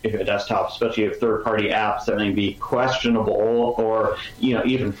having a desktop, especially if third-party apps that may be questionable, or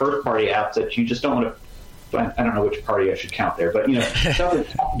even first-party apps that you just don't want to. I don't know which party I should count there, but stuff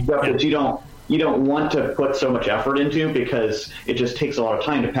that you don't want to put so much effort into because it just takes a lot of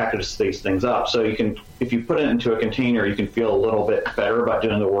time to package these things up. So if you put it into a container, you can feel a little bit better about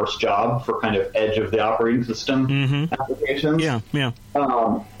doing the worst job for kind of edge of the operating system applications. Yeah.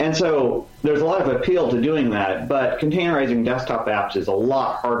 And so there's a lot of appeal to doing that, but containerizing desktop apps is a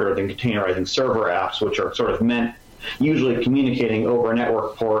lot harder than containerizing server apps, which are sort of meant usually communicating over a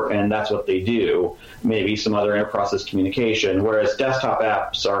network port, and that's what they do. Maybe some other inter-process communication, whereas desktop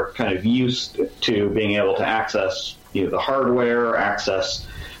apps are kind of used to being able to access the hardware, access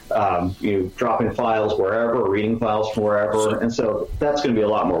dropping files wherever, reading files from wherever, and so that's going to be a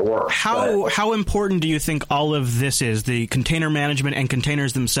lot more work. How important do you think all of this is, the container management and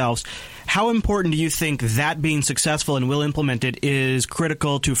containers themselves? How important do you think that being successful and well implemented is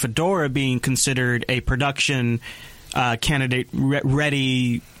critical to Fedora being considered a production candidate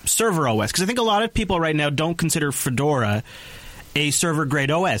ready server OS? Because I think a lot of people right now don't consider Fedora a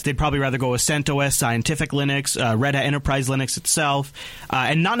server-grade OS. They'd probably rather go with CentOS, Scientific Linux, Red Hat Enterprise Linux itself,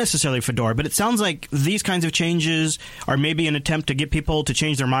 and not necessarily Fedora. But it sounds like these kinds of changes are maybe an attempt to get people to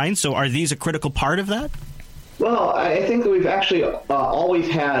change their minds. So are these a critical part of that? Well, I think that we've actually always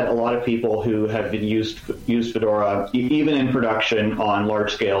had a lot of people who have been used Fedora, even in production on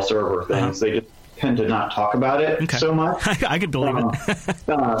large-scale server things. They just tend to not talk about it so much. I could believe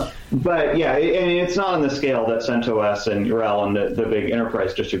it. But yeah, it's not on the scale that CentOS and RHEL and the big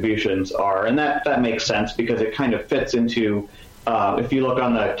enterprise distributions are, and that makes sense because it kind of fits into if you look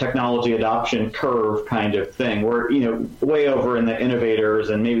on the technology adoption curve kind of thing, we're way over in the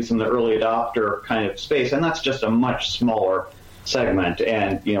innovators and maybe some of the early adopter kind of space, and that's just a much smaller segment.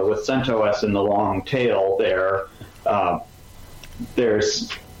 And with CentOS in the long tail there,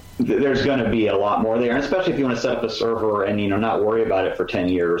 there's going to be a lot more there, and especially if you want to set up a server and not worry about it for 10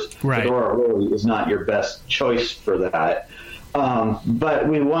 years. Right. Fedora really is not your best choice for that. But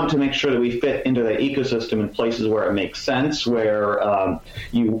we want to make sure that we fit into the ecosystem in places where it makes sense, where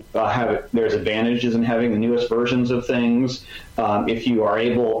there's advantages in having the newest versions of things. If you are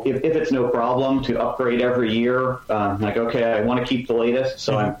able, if it's no problem to upgrade every year, I want to keep the latest,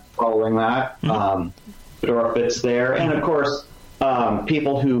 so I'm following that. Fedora fits there, and of course,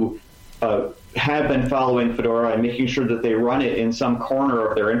 people who have been following Fedora and making sure that they run it in some corner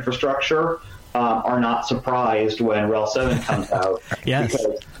of their infrastructure are not surprised when RHEL 7 comes out. Yes.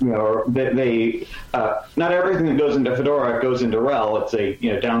 Because they not everything that goes into Fedora goes into RHEL. It's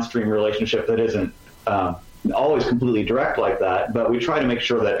a downstream relationship that isn't always completely direct like that. But we try to make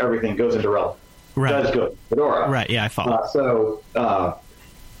sure that everything goes into RHEL does go to Fedora. Right. Yeah, I follow. So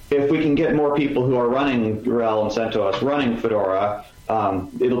if we can get more people who are running RHEL and CentOS running Fedora,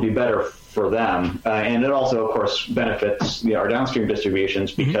 it'll be better for them. And it also, of course, benefits our downstream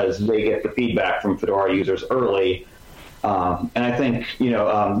distributions because they get the feedback from Fedora users early. And I think,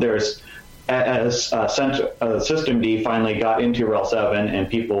 there's, as Systemd finally got into RHEL 7 and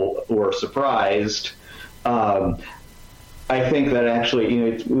people were surprised, I think that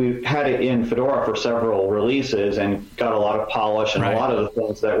actually, we've had it in Fedora for several releases and got a lot of polish and a lot of the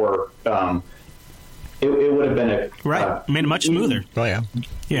things that were, it would have been made it much smoother. Oh yeah.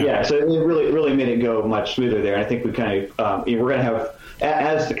 Yeah. So it really made it go much smoother there. And I think we kind of, we're going to have,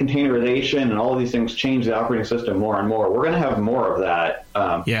 as the containerization and all of these things change the operating system more and more, we're going to have more of that.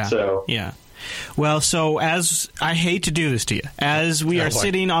 Well, so as I hate to do this to you, as we are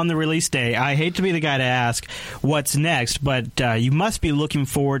sitting on the release day, I hate to be the guy to ask what's next, but you must be looking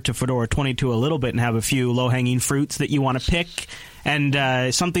forward to Fedora 22 a little bit and have a few low-hanging fruits that you want to pick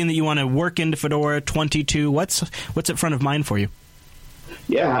and something that you want to work into Fedora 22. What's at front of mind for you?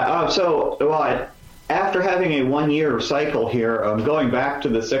 Yeah, after having a 1-year cycle here, going back to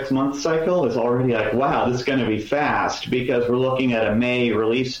the 6-month cycle is already like, wow, this is going to be fast because we're looking at a May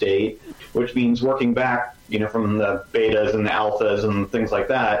release date, which means working back, from the betas and the alphas and things like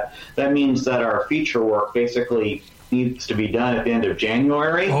that. That means that our feature work basically needs to be done at the end of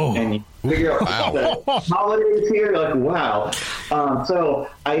January. And you figure out the holidays here, like, wow. So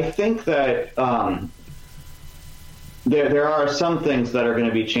I think that there are some things that are going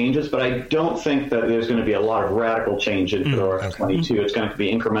to be changes, but I don't think that there's going to be a lot of radical change in Fedora 22. It's going to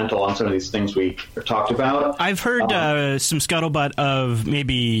be incremental on some of these things we talked about. I've heard some scuttlebutt of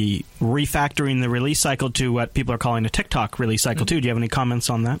maybe refactoring the release cycle to what people are calling a TikTok release cycle, too. Do you have any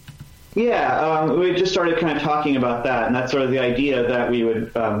comments on that? Yeah, we just started kind of talking about that, and that's sort of the idea that we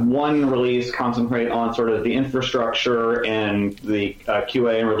would, one release, concentrate on sort of the infrastructure and the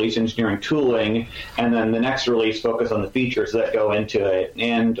QA and release engineering tooling, and then the next release focus on the features that go into it.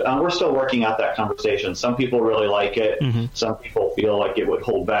 And we're still working out that conversation. Some people really like it. Some people feel like it would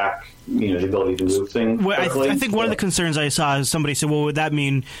hold back the ability to move things quickly. I think one of the concerns I saw is somebody said, well, would that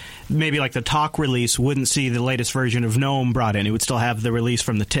mean maybe like the talk release wouldn't see the latest version of GNOME brought in? It would still have the release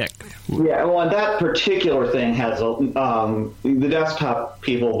from the TIC. Yeah, well, that particular thing has the desktop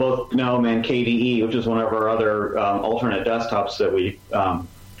people, both GNOME and KDE, which is one of our other alternate desktops that we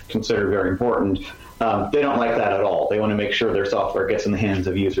consider very important. They don't like that at all. They want to make sure their software gets in the hands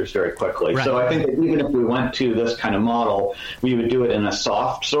of users very quickly. Right. So I think that even if we went to this kind of model, we would do it in a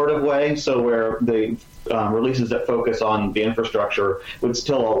soft sort of way, so where the releases that focus on the infrastructure would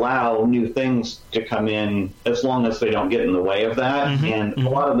still allow new things to come in as long as they don't get in the way of that. And a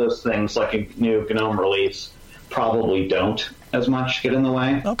lot of those things, like a new GNOME release, probably don't as much get in the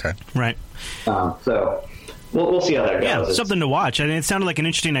way. Okay. Right. So we'll see how that goes. Yeah, it's something to watch. I mean, it sounded like an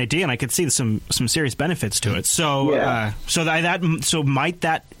interesting idea, and I could see some serious benefits to it. So, so might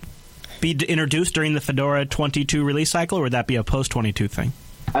that be introduced during the Fedora 22 release cycle, or would that be a post 22 thing?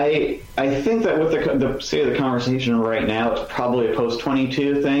 I think that with the state of the conversation right now, it's probably a post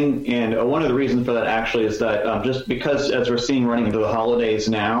 22 thing. And one of the reasons for that actually is that just because, as we're seeing running into the holidays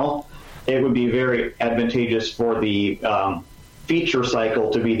now, it would be very advantageous for the feature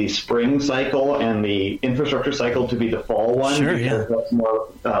cycle to be the spring cycle and the infrastructure cycle to be the fall one, because that's more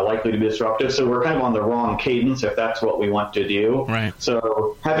likely to be disruptive. So we're kind of on the wrong cadence if that's what we want to do. Right.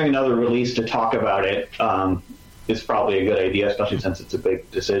 So having another release to talk about it is probably a good idea, especially since it's a big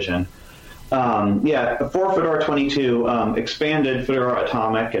decision. For Fedora 22, expanded Fedora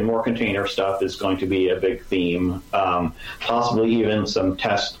Atomic and more container stuff is going to be a big theme. Possibly even some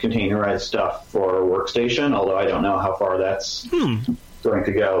test containerized stuff for Workstation, although I don't know how far that's going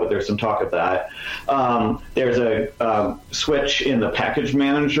to go. There's some talk of that. There's a switch in the package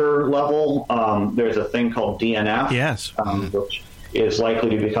manager level. There's a thing called DNF, which is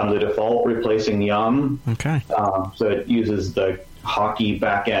likely to become the default, replacing Yum. Okay. So it uses the Hockey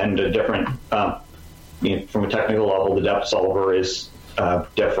backend, a different, from a technical level, the depth solver is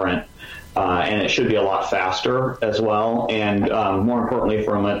different, and it should be a lot faster as well. And more importantly,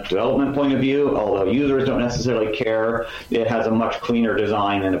 from a development point of view, although users don't necessarily care, it has a much cleaner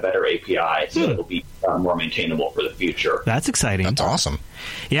design and a better API, so it'll be more maintainable for the future. That's exciting. That's awesome.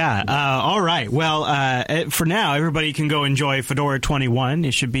 Yeah. All right. Well, for now, everybody can go enjoy Fedora 21.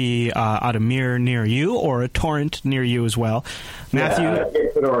 It should be out a mirror near you or a torrent near you as well. Matthew?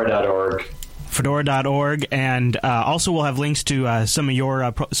 Fedora.org. Fedora.org. And also we'll have links to some of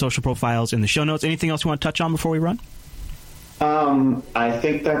your social profiles in the show notes. Anything else you want to touch on before we run? I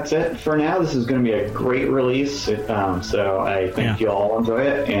think that's it for now. This is going to be a great release, so I think you all enjoy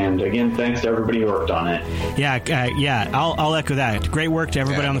it. And again, thanks to everybody who worked on it. I'll echo that. Great work to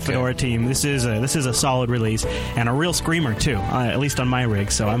everybody on the Fedora team. This is a solid release and a real screamer too, at least on my rig.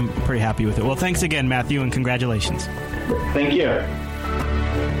 So I'm pretty happy with it. Well, thanks again, Matthew, and congratulations. Thank you.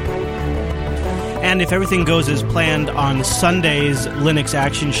 And if everything goes as planned on Sunday's Linux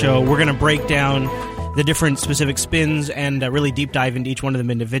Action Show, we're going to break down the different specific spins and really deep dive into each one of them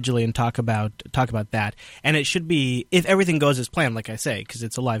individually and talk about that. And it should be, if everything goes as planned, like I say, because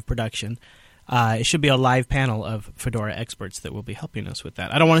it's a live production, it should be a live panel of Fedora experts that will be helping us with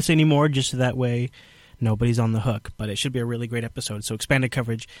that. I don't want to say any more, just so that way nobody's on the hook, but it should be a really great episode. So expanded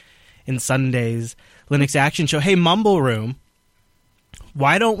coverage in Sunday's Linux Action Show. Hey, Mumble Room,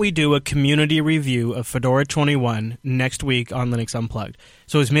 why don't we do a community review of Fedora 21 next week on Linux Unplugged?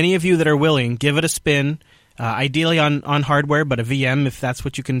 So as many of you that are willing, give it a spin, ideally on hardware, but a VM, if that's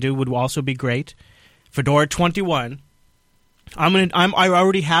what you can do, would also be great. Fedora 21. I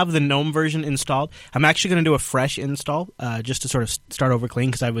already have the GNOME version installed. I'm actually going to do a fresh install just to sort of start over clean,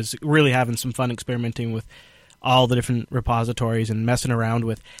 because I was really having some fun experimenting with all the different repositories and messing around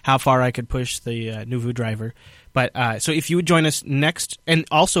with how far I could push the Nuvu driver. But so if you would join us next, and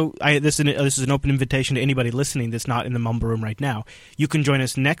also this is an open invitation to anybody listening that's not in the Mumble Room right now. You can join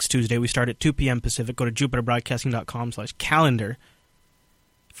us next Tuesday. We start at 2 p.m. Pacific. Go to jupiterbroadcasting.com/calendar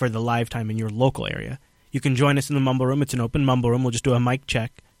for the live time in your local area. You can join us in the Mumble Room. It's an open Mumble Room. We'll just do a mic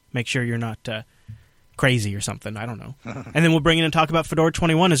check, make sure you're not crazy or something. I don't know. And then we'll bring in and talk about Fedora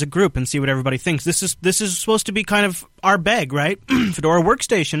 21 as a group and see what everybody thinks. This is supposed to be kind of our bag, right? Fedora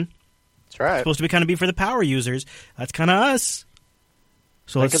Workstation. That's right. It's supposed to be kind of be for the power users. That's kind of us.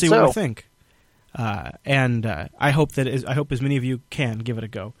 So let's see what we think. And I hope as many of you can give it a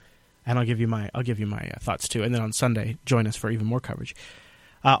go. And I'll give you my thoughts too. And then on Sunday, join us for even more coverage.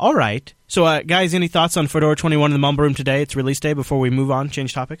 All right. So, guys, any thoughts on Fedora 21 in the Mumble Room today? It's release day. Before we move on,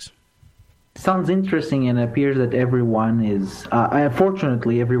 change topics. Sounds interesting, and it appears that everyone is,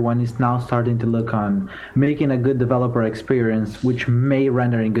 fortunately, everyone is now starting to look on making a good developer experience, which may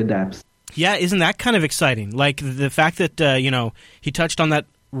render in good apps. Yeah, isn't that kind of exciting? Like, the fact that, he touched on that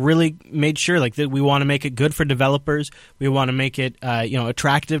really made sure, like, that we want to make it good for developers. We want to make it,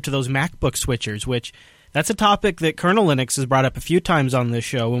 attractive to those MacBook switchers, which... That's a topic that Kernel Linux has brought up a few times on this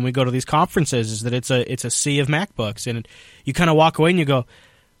show when we go to these conferences, is that it's a sea of MacBooks. And you kind of walk away and you go,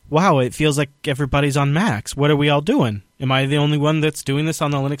 wow, it feels like everybody's on Macs. What are we all doing? Am I the only one that's doing this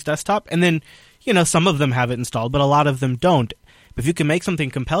on the Linux desktop? And then, some of them have it installed, but a lot of them don't. But if you can make something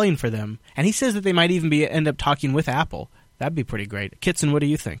compelling for them, and he says that they might even end up talking with Apple, that'd be pretty great. Kitson, what do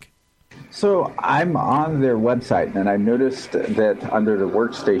you think? So I'm on their website, and I noticed that under the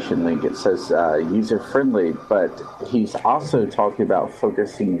workstation link it says user-friendly, but he's also talking about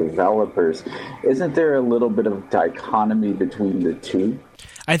focusing developers. Isn't there a little bit of dichotomy between the two?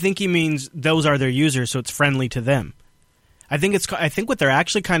 I think he means those are their users, so it's friendly to them. I think what they're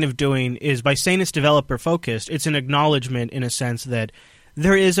actually kind of doing is, by saying it's developer-focused, it's an acknowledgement in a sense that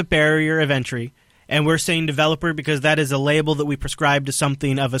there is a barrier of entry. And we're saying developer because that is a label that we prescribe to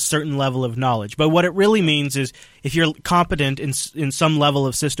something of a certain level of knowledge. But what it really means is if you're competent in some level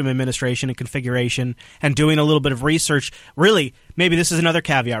of system administration and configuration and doing a little bit of research, really, maybe this is another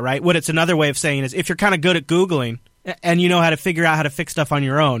caveat, right? What it's another way of saying is if you're kind of good at Googling and you know how to figure out how to fix stuff on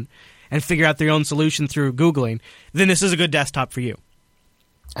your own and figure out your own solution through Googling, then this is a good desktop for you.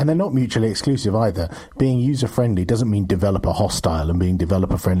 And they're not mutually exclusive either. Being user-friendly doesn't mean developer hostile, and being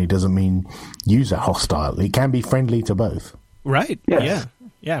developer-friendly doesn't mean user hostile. It can be friendly to both. Right. Yes.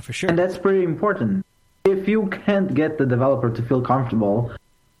 Yeah, for sure. And that's pretty important. If you can't get the developer to feel comfortable,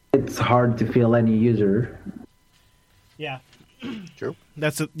 it's hard to feel any user. Yeah. True.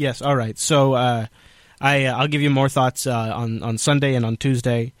 Yes, all right. So I'll give you more thoughts on Sunday and on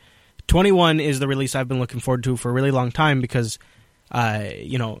Tuesday. 21 is the release I've been looking forward to for a really long time because... I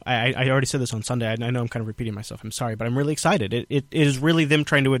already said this on Sunday. I know I'm kind of repeating myself. I'm sorry, but I'm really excited. It is really them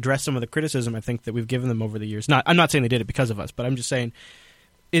trying to address some of the criticism I think that we've given them over the years. I'm not saying they did it because of us, but I'm just saying,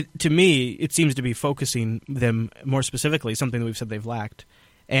 to me, it seems to be focusing them more specifically, something that we've said they've lacked.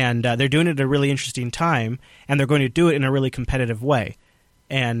 And they're doing it at a really interesting time, and they're going to do it in a really competitive way.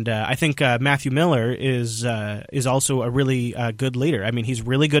 And I think Matthew Miller is also a really good leader. I mean, he's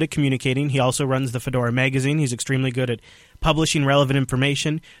really good at communicating. He also runs the Fedora magazine. He's extremely good at publishing relevant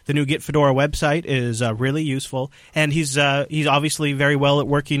information. The new Get Fedora website is really useful. And he's obviously very well at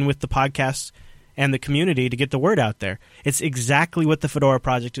working with the podcasts and the community to get the word out there. It's exactly what the Fedora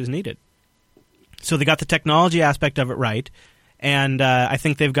project is needed. So they got the technology aspect of it right, and I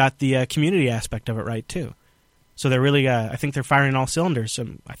think they've got the community aspect of it right, too. So they're really, I think they're firing all cylinders.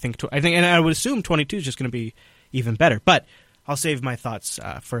 I think, and I would assume 22 is just going to be even better. But I'll save my thoughts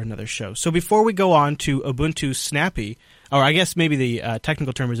for another show. So before we go on to Ubuntu Snappy, or I guess maybe the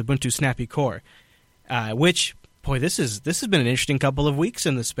technical term is Ubuntu Snappy Core, which Boy, this has been an interesting couple of weeks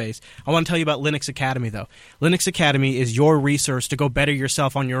in this space. I want to tell you about Linux Academy, though. Linux Academy is your resource to go better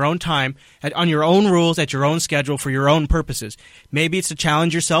yourself on your own time, on your own rules, at your own schedule, for your own purposes. Maybe it's to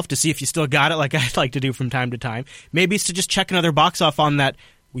challenge yourself to see if you still got it, like I'd like to do from time to time. Maybe it's to just check another box off on that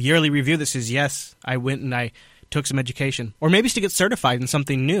yearly review that says, yes, I went and I took some education. Or maybe it's to get certified in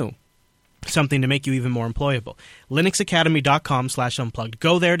something new, something to make you even more employable. linuxacademy.com/unplugged.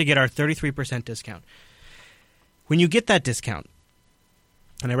 Go there to get our 33% discount. When you get that discount,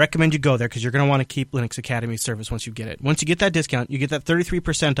 and I recommend you go there because you're going to want to keep Linux Academy service once you get it. Once you get that discount, you get that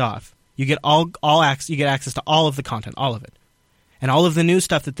 33% off. You get you get access to all of the content, all of it, and all of the new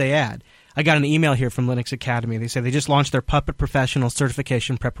stuff that they add. I got an email here from Linux Academy. They say they just launched their Puppet Professional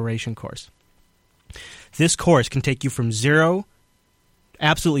Certification Preparation course. This course can take you from zero,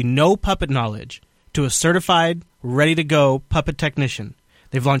 absolutely no Puppet knowledge, to a certified, ready-to-go Puppet technician.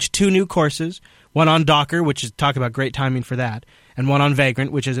 They've launched 2 new courses, one on Docker, which is, talk about great timing for that, and one on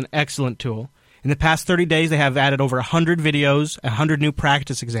Vagrant, which is an excellent tool. In the past 30 days, they have added over 100 videos, 100 new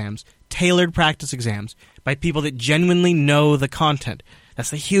practice exams, tailored practice exams, by people that genuinely know the content.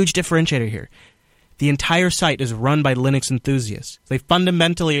 That's the huge differentiator here. The entire site is run by Linux enthusiasts. They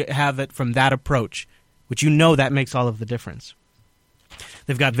fundamentally have it from that approach, which that makes all of the difference.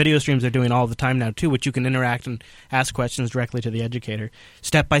 They've got video streams they're doing all the time now, too, which you can interact and ask questions directly to the educator.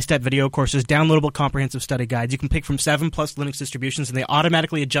 Step-by-step video courses, downloadable comprehensive study guides. You can pick from 7+ Linux distributions, and they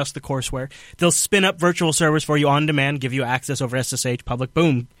automatically adjust the courseware. They'll spin up virtual servers for you on demand, give you access over SSH, public,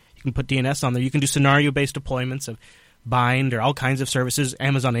 boom. You can put DNS on there. You can do scenario-based deployments of Bind or all kinds of services,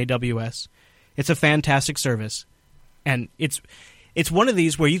 Amazon AWS. It's a fantastic service. And it's one of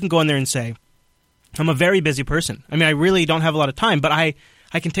these where you can go in there and say, I'm a very busy person. I mean, I really don't have a lot of time, but I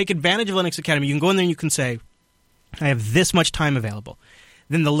can take advantage of Linux Academy. You can go in there and you can say, I have this much time available.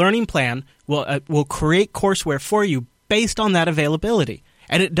 Then the learning plan will create courseware for you based on that availability.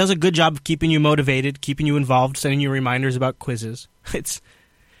 And it does a good job of keeping you motivated, keeping you involved, sending you reminders about quizzes. It's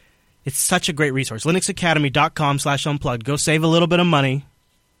such a great resource. linuxacademy.com/unplugged. Go save a little bit of money.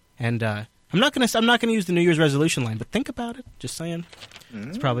 And I'm not gonna use the New Year's resolution line, but think about it. Just saying.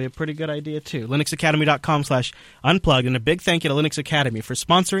 It's probably a pretty good idea, too. linuxacademy.com/unplugged. And a big thank you to Linux Academy for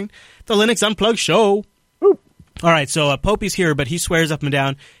sponsoring the Linux Unplugged show. Woo. All right, so Popey's here, but he swears up and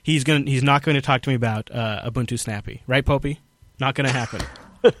down he's not going to talk to me about Ubuntu Snappy. Right, Popey? Not going to happen.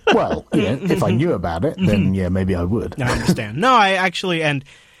 Well, yeah, if I knew about it, then yeah, maybe I would. I understand. No, I actually, and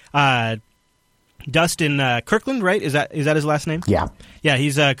Dustin Kirkland, right? Is that his last name? Yeah. Yeah,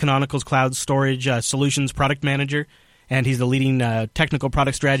 he's Canonical's Cloud Storage Solutions Product Manager, and he's the leading technical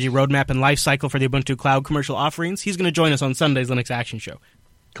product strategy roadmap and lifecycle for the Ubuntu Cloud commercial offerings. He's going to join us on Sunday's Linux Action Show.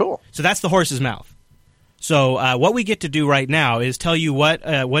 Cool. So that's the horse's mouth. So what we get to do right now is tell you what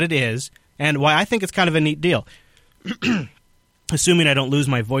it is and why I think it's kind of a neat deal, assuming I don't lose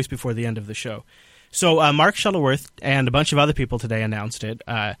my voice before the end of the show. So Mark Shuttleworth and a bunch of other people today announced it.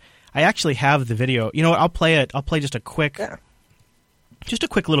 I actually have the video. You know what? I'll play it. I'll play just a quick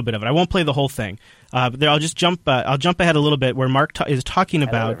little bit of it. I won't play the whole thing. I'll just jump. I'll jump ahead a little bit where Mark is talking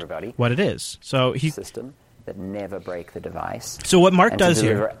about what it is. So system that never break the device. So what Mark does to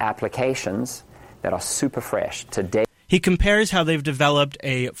deliver here, applications that are super fresh today. He compares how they've developed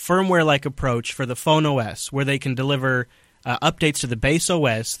a firmware-like approach for the Phone OS, where they can deliver updates to the base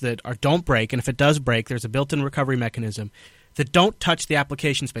OS that don't break, and if it does break, there's a built-in recovery mechanism that don't touch the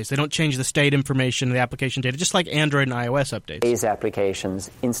application space. They don't change the state information, the application data, just like Android and iOS updates. These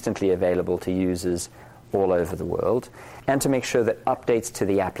applications instantly available to users all over the world, and to make sure that updates to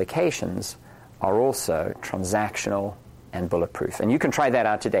the applications are also transactional and bulletproof. And you can try that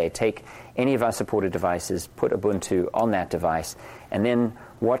out today. Take any of our supported devices, put Ubuntu on that device, and then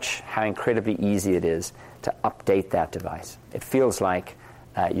watch how incredibly easy it is to update that device. It feels like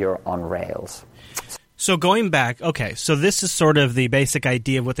you're on Rails. So going back, okay, so this is sort of the basic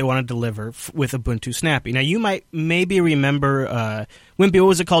idea of what they want to deliver with Ubuntu Snappy. Now, you might maybe remember, Wimpy, what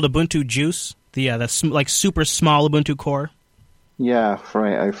was it called? Ubuntu Juice? The super small Ubuntu core? Yeah,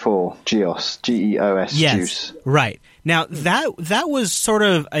 4804, GEOS, GEOS yes, Juice. Right. Now, that was sort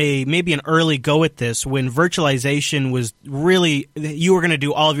of maybe an early go at this when virtualization was really, you were going to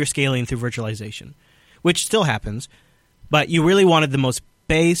do all of your scaling through virtualization, which still happens, but you really wanted the most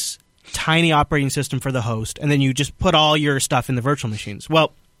base, tiny operating system for the host, and then you just put all your stuff in the virtual machines.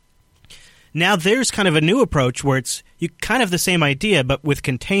 Well, now there's kind of a new approach where it's you kind of the same idea, but with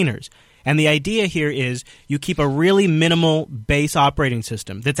containers. And the idea here is you keep a really minimal base operating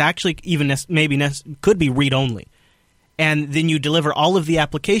system that's actually even could be read-only. And then you deliver all of the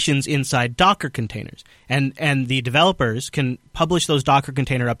applications inside Docker containers. And the developers can publish those Docker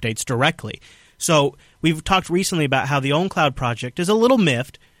container updates directly. So we've talked recently about how the OwnCloud project is a little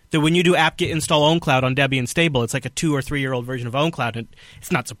miffed that when you do apt-get install OwnCloud on Debian Stable, it's like a 2 or 3 year old version of OwnCloud, and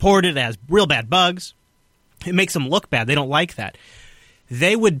it's not supported, it has real bad bugs. It makes them look bad. They don't like that.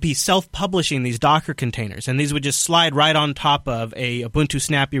 They would be self-publishing these Docker containers, and these would just slide right on top of a Ubuntu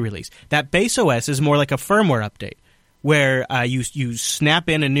Snappy release. That base OS is more like a firmware update, where you snap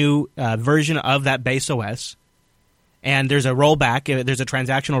in a new version of that base OS, and there's a rollback. There's a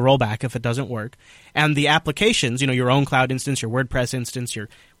transactional rollback if it doesn't work. And the applications, your OwnCloud instance, your WordPress instance, your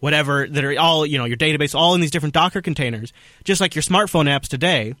whatever, that are all, your database, all in these different Docker containers, just like your smartphone apps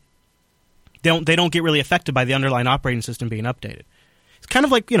today, they don't get really affected by the underlying operating system being updated. It's kind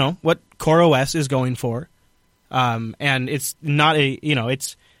of like, what CoreOS is going for. And it's not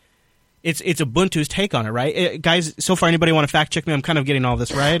it's Ubuntu's take on it, right? Guys, so far, anybody want to fact check me? I'm kind of getting all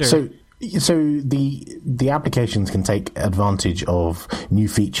this right? Or? So the applications can take advantage of new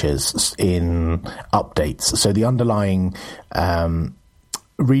features in updates. So the underlying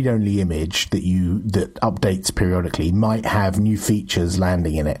read-only image that updates periodically might have new features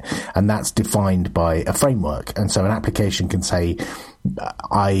landing in it, and that's defined by a framework. And so an application can say,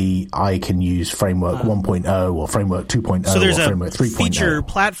 I can use Framework 1.0 or Framework 2.0 so there's or Framework 3.0. So there's a feature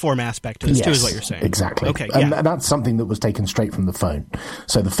platform aspect to this too, is what you're saying. Exactly. Okay, and that's something that was taken straight from the phone.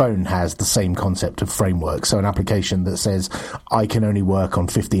 So the phone has the same concept of framework. So an application that says, I can only work on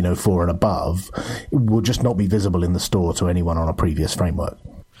 1504 and above will just not be visible in the store to anyone on a previous framework.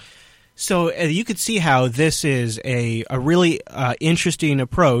 So you could see how this is a really interesting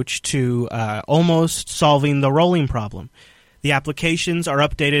approach to almost solving the rolling problem. The applications are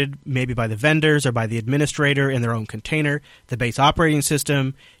updated maybe by the vendors or by the administrator in their own container. The base operating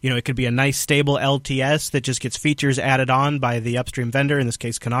system, it could be a nice stable LTS that just gets features added on by the upstream vendor, in this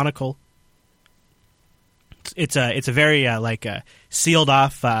case Canonical. It's a very sealed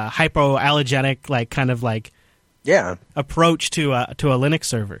off, hypoallergenic approach to a Linux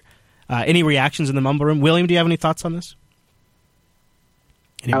server. Any reactions in the mumble room? William, do you have any thoughts on this?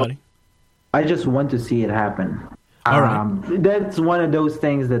 Anybody? I just want to see it happen. All right. That's one of those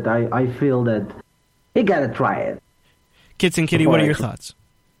things that I feel that you gotta try it. Kits and Kitty, what are your thoughts?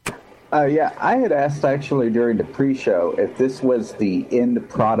 Yeah, I had asked actually during the pre-show if this was the end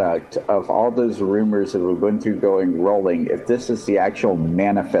product of all those rumors of Ubuntu rolling, if this is the actual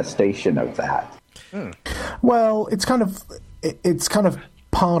manifestation of that. Well, it's kind of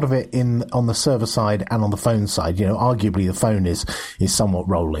part of it on the server side and on the phone side. Arguably the phone is somewhat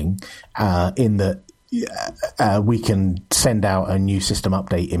rolling in that we can send out a new system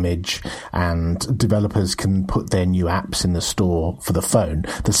update image and developers can put their new apps in the store for the phone.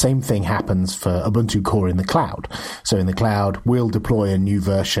 The same thing happens for Ubuntu Core in the cloud. So in the cloud, we'll deploy a new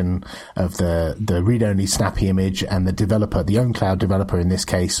version of the read-only snappy image, and the OwnCloud developer in this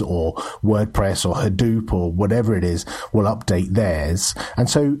case, or WordPress or Hadoop or whatever it is, will update theirs. And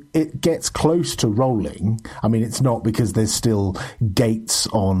so it gets close to rolling. I mean, it's not, because there's still gates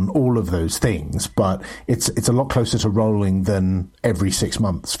on all of those things, but it's a lot closer to rolling than every 6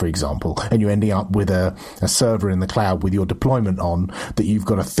 months, for example, and you're ending up with a server in the cloud with your deployment on that you've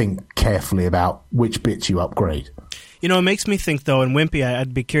got to think carefully about which bits you upgrade. It makes me think, though, and Wimpy,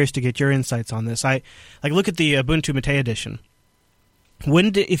 I'd be curious to get your insights on this. I look at the Ubuntu Mate edition.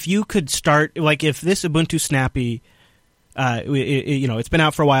 If you could start, if this Ubuntu Snappy, it's been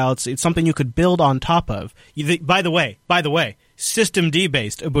out for a while, it's something you could build on top of. By the way, systemd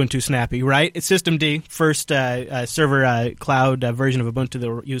based Ubuntu Snappy, right? It's systemd, first server cloud version of Ubuntu that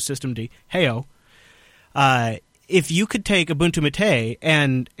will use systemd. Heyo. If you could take Ubuntu Mate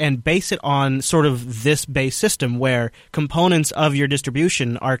and base it on sort of this base system where components of your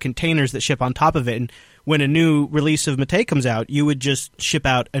distribution are containers that ship on top of it, and when a new release of Mate comes out, you would just ship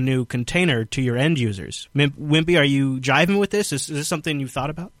out a new container to your end users. Wimpy, are you jiving with this? Is this something you've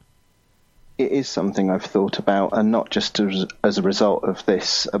thought about? It is something I've thought about, and not just as a result of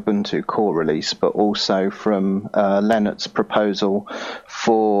this Ubuntu Core release, but also from Leonard's proposal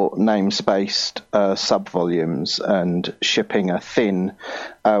for namespaced subvolumes and shipping a thin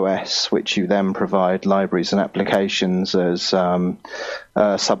OS, which you then provide libraries and applications as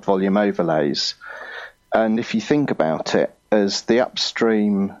subvolume overlays. And if you think about it, as the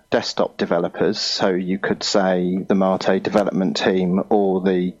upstream desktop developers, so you could say the Mate development team or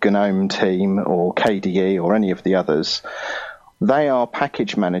the GNOME team or KDE or any of the others, they are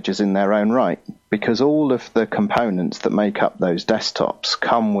package managers in their own right, because all of the components that make up those desktops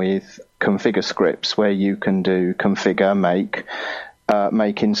come with configure scripts where you can do configure, make,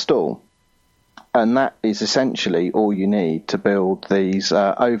 install. And that is essentially all you need to build these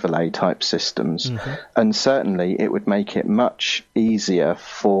overlay type systems. Mm-hmm. And certainly it would make it much easier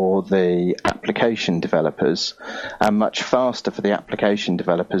for the application developers and much faster for the application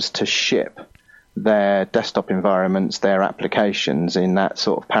developers to ship their desktop environments, their applications in that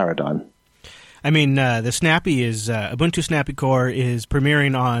sort of paradigm. I mean, the Snappy is Ubuntu Snappy Core is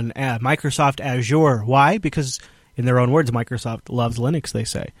premiering on Microsoft Azure. Why? Because, in their own words, Microsoft loves Linux, they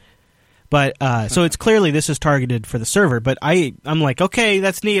say. But so it's clearly this is targeted for the server. But I'm like, okay,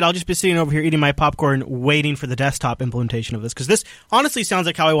 that's neat. I'll just be sitting over here eating my popcorn, waiting for the desktop implementation of this, because this honestly sounds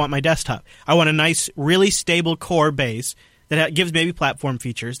like how I want my desktop. I want a nice, really stable core base that gives maybe platform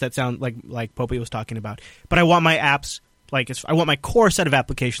features that sound like Popey was talking about. But I want my apps I want my core set of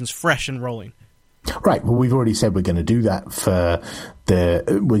applications fresh and rolling. Right. Well, we've already said we're going to do that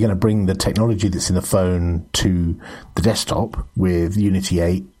we're going to bring the technology that's in the phone to the desktop with Unity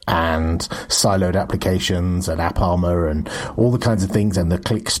 8 and siloed applications and AppArmor and all the kinds of things, and the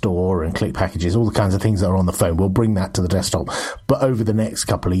Click Store and Click Packages, all the kinds of things that are on the phone. We'll bring that to the desktop. But over the next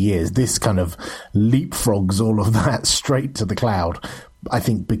couple of years, this kind of leapfrogs all of that straight to the cloud. I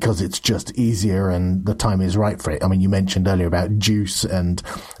think because it's just easier and the time is right for it. I mean, you mentioned earlier about Juice and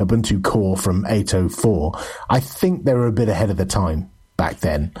Ubuntu Core from 8.04. I think they were a bit ahead of the time back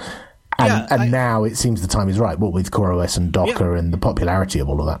then. And now it seems the time is right, with CoreOS and Docker and the popularity of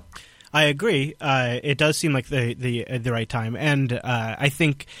all of that. I agree. It does seem like the right time. And I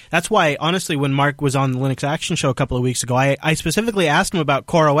think that's why, honestly, when Mark was on the Linux Action Show a couple of weeks ago, I specifically asked him about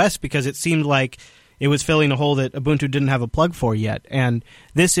CoreOS because it seemed like it was filling a hole that Ubuntu didn't have a plug for yet. And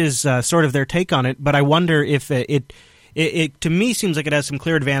this is sort of their take on it, but I wonder if it to me seems like it has some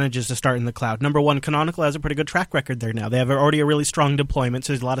clear advantages to start in the cloud. Number one, Canonical has a pretty good track record there now. They have already a really strong deployment,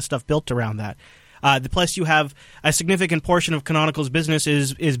 so there's a lot of stuff built around that. Plus, you have a significant portion of Canonical's business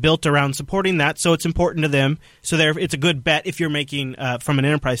is built around supporting that, so it's important to them. So it's a good bet if you're making, from an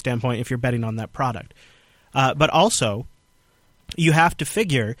enterprise standpoint, if you're betting on that product. But also, you have to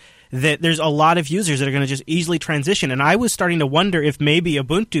figure that there's a lot of users that are going to just easily transition. And I was starting to wonder if maybe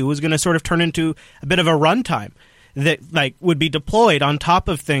Ubuntu was going to sort of turn into a bit of a runtime that would be deployed on top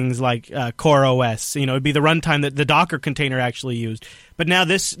of things like CoreOS. It'd be the runtime that the Docker container actually used. But now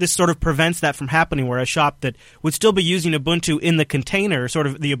this sort of prevents that from happening, where a shop that would still be using Ubuntu in the container, sort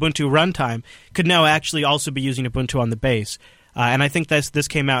of the Ubuntu runtime, could now actually also be using Ubuntu on the base. And I think this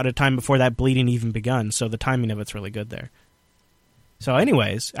came out at a time before that bleeding even begun, so the timing of it's really good there. So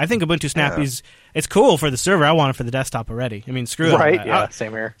anyways, I think Ubuntu Snappy's it's cool for the server. I want it for the desktop already. I mean, screw it. Right, yeah,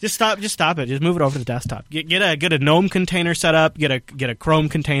 same here. Just stop it. Just move it over to the desktop. Get a GNOME container set up, get a Chrome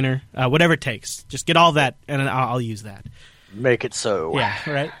container, whatever it takes. Just get all that, and I'll use that. Make it so. Yeah,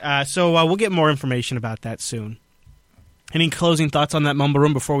 right. So we'll get more information about that soon. Any closing thoughts on that mumble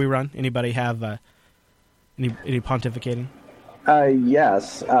room before we run? Anybody have any pontificating?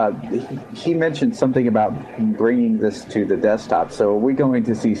 Yes. He mentioned something about bringing this to the desktop. So are we going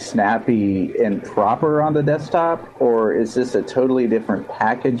to see Snappy and proper on the desktop, or is this a totally different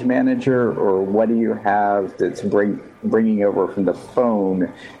package manager, or what do you have that's bringing over from the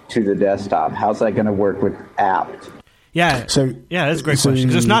phone to the desktop? How's that going to work with apt? Yeah. That's a great question.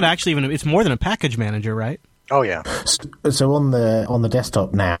 Because it's not actually even. It's more than a package manager, right? Oh yeah. So on the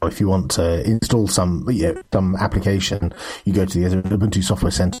desktop now, if you want to install some application, you go to the Ubuntu Software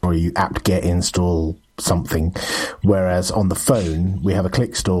Center or you apt-get install something. Whereas on the phone, we have a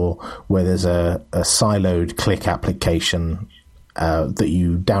Click Store where there's a siloed Click application that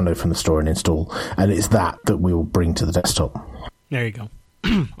you download from the store and install, and it's that we'll bring to the desktop. There you go.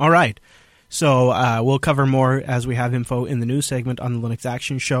 All right. So we'll cover more as we have info in the news segment on the Linux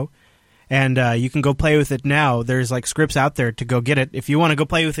Action Show. And you can go play with it now. There's scripts out there to go get it. If you want to go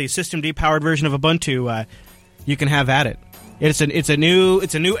play with a Systemd powered version of Ubuntu, you can have at it. It's a new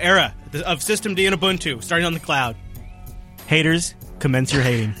era of Systemd and Ubuntu starting on the cloud. Haters, commence your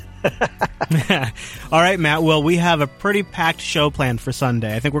hating. All right, Matt. Well, we have a pretty packed show planned for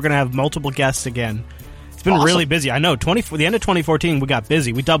Sunday. I think we're going to have multiple guests again. It's been really busy. I know. The end of 2014, we got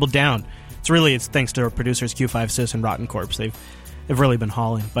busy. We doubled down. It's thanks to our producers Q5Sys and Rotten Corpse. They've really been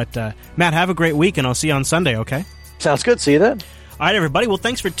hauling. But, Matt, have a great week, and I'll see you on Sunday, okay? Sounds good. See you then. All right, everybody. Well,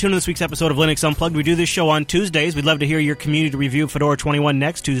 thanks for tuning in this week's episode of Linux Unplugged. We do this show on Tuesdays. We'd love to hear your community review of Fedora 21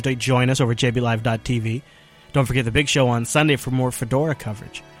 next Tuesday. Join us over at jblive.tv. Don't forget the big show on Sunday for more Fedora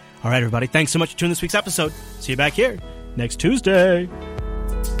coverage. All right, everybody. Thanks so much for tuning in this week's episode. See you back here next Tuesday.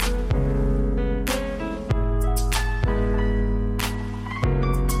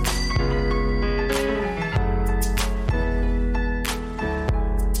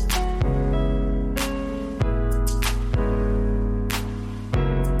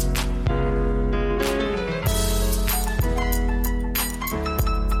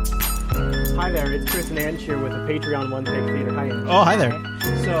 Hi there, it's Chris and Ange here with a Patreon One Take Theater. Hi, Ange. Oh, hi there.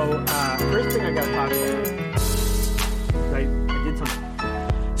 So, first thing I got to talk about, I did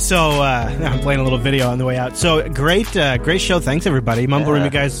something. So, I'm playing a little video on the way out. So, great show. Thanks, everybody. Mumble Room, you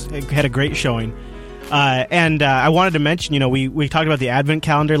guys had a great showing. And I wanted to mention, we talked about the Advent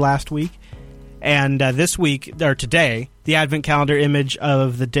calendar last week. And this week, or today, the Advent calendar image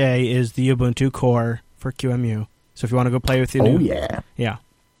of the day is the Ubuntu core for QEMU. So if you want to go play with your new... Oh, yeah. Yeah.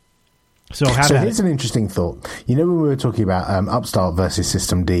 So here's an interesting thought. When we were talking about Upstart versus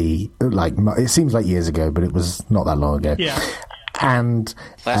Systemd, it seems like years ago, but it was not that long ago. Yeah. And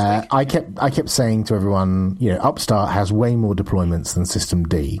I kept saying to everyone, Upstart has way more deployments than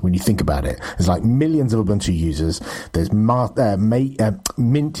Systemd. When you think about it, there's like millions of Ubuntu users. There's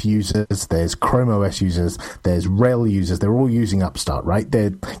Mint users. There's Chrome OS users. There's RHEL users. They're all using Upstart, right?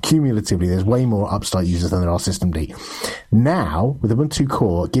 Cumulatively, there's way more Upstart users than there are Systemd. Now, with Ubuntu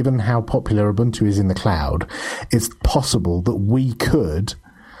Core, given how popular Ubuntu is in the cloud, it's possible that we could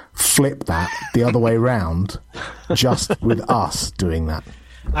flip that the other way around, just with us doing that.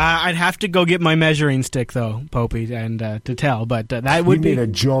 I'd have to go get my measuring stick, though, Popey, and to tell, but that would be... You need a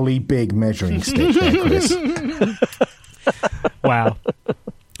jolly big measuring stick there, Chris. Wow.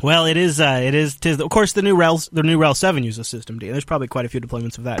 Well, it is. Of course, the new RHEL 7 uses Systemd. There's probably quite a few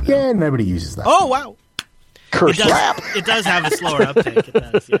deployments of that now. Yeah, nobody uses that. Oh, wow. It does have a slower uptake. It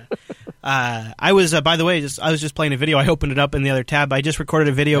does, yeah. I was, by the way, I was just playing a video. I opened it up in the other tab. I just recorded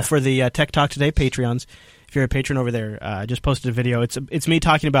a video for the Tech Talk Today Patreons. If you're a patron over there, I just posted a video. It's me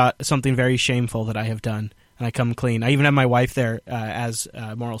talking about something very shameful that I have done, and I come clean. I even have my wife there as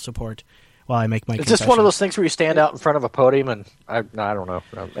moral support while I make my confession. Is this one of those things where you stand out in front of a podium and I don't know.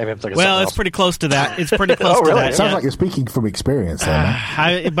 Maybe it's like it's pretty close to that. It's pretty close to that. It sounds like you're speaking from experience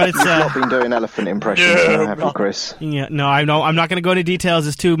there. But it's not been doing elephant impressions, have you, Chris? Yeah, no, I know. I'm not going to go into details.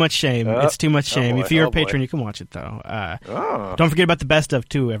 It's too much shame. It's too much shame. If you're a patron, you can watch it though. Don't forget about the best of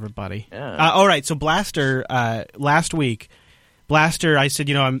too, everybody. Yeah. All right, so Blaster last week. Blaster, I said,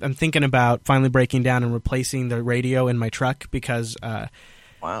 I'm thinking about finally breaking down and replacing the radio in my truck because.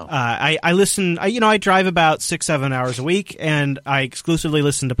 Wow. I listen, I drive about 6-7 hours a week, and I exclusively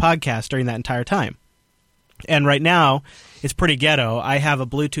listen to podcasts during that entire time. And right now, it's pretty ghetto. I have a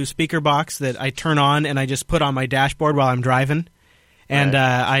Bluetooth speaker box that I turn on, and I just put on my dashboard while I'm driving. And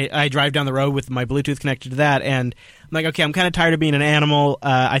I drive down the road with my Bluetooth connected to that, and I'm like, okay, I'm kind of tired of being an animal.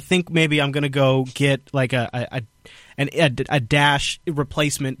 I think maybe I'm going to go get like a dash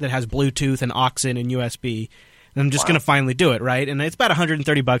replacement that has Bluetooth and aux in and USB. And I'm just going to finally do it, right? And it's about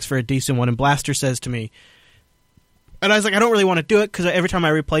 $130 for a decent one. And Blaster says to me, and I was like, I don't really want to do it because every time I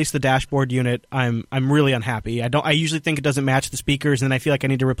replace the dashboard unit, I'm really unhappy. I usually think it doesn't match the speakers, and then I feel like I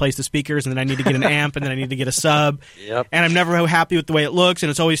need to replace the speakers, and then I need to get an amp, and then I need to get a sub. Yep. And I'm never happy with the way it looks, and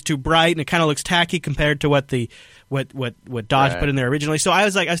it's always too bright, and it kind of looks tacky compared to what Dodge put in there originally. So I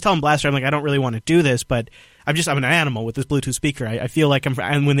was telling Blaster, I'm like, I don't really want to do this, but I'm an animal with this Bluetooth speaker. I feel like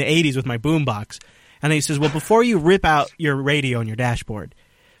I'm in the 80s with my boombox. And he says, well, before you rip out your radio on your dashboard,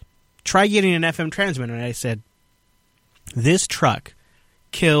 try getting an FM transmitter. And I said, this truck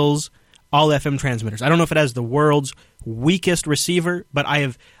kills all FM transmitters. I don't know if it has the world's weakest receiver, but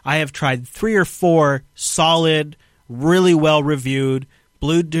I have tried 3 or 4 solid, really well-reviewed,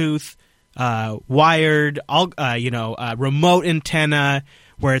 Bluetooth, wired, remote antenna,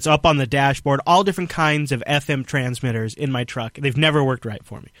 where it's up on the dashboard, all different kinds of FM transmitters in my truck. They've never worked right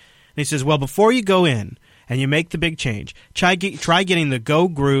for me. And he says, well, before you go in and you make the big change, try getting the Go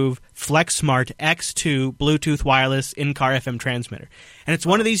Groove Flex Smart X2 Bluetooth wireless in-car FM transmitter. And it's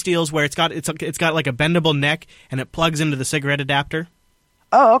one of these deals where it's got like a bendable neck and it plugs into the cigarette adapter.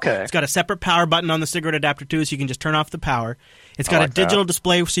 Oh, okay. It's got a separate power button on the cigarette adapter too, so you can just turn off the power. It's got a digital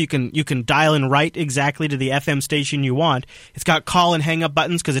display, so you can dial in right exactly to the FM station you want. It's got call and hang up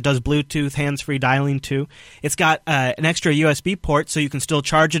buttons because it does Bluetooth hands-free dialing too. It's got an extra USB port, so you can still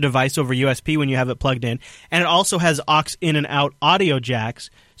charge a device over USB when you have it plugged in. And it also has aux in and out audio jacks,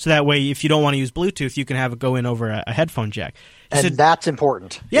 so that way if you don't want to use Bluetooth, you can have it go in over a headphone jack. And that's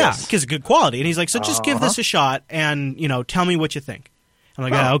important. Yeah, because of good quality. And he's like, so just give this a shot and tell me what you think. I'm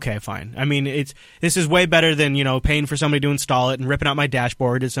like, okay, fine. I mean, this is way better than, paying for somebody to install it and ripping out my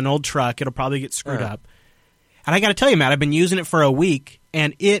dashboard. It's an old truck. It'll probably get screwed up. And I got to tell you, Matt, I've been using it for a week,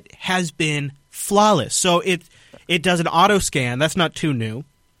 and it has been flawless. So it does an auto scan. That's not too new.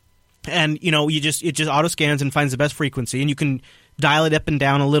 And, it just auto scans and finds the best frequency, and you can dial it up and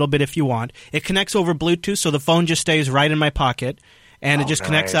down a little bit if you want. It connects over Bluetooth, so the phone just stays right in my pocket. And it just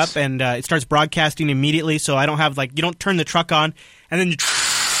connects up, and it starts broadcasting immediately, so I don't have, you don't turn the truck on, and then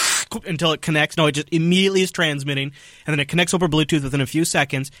until it connects. No, it just immediately is transmitting, and then it connects over Bluetooth within a few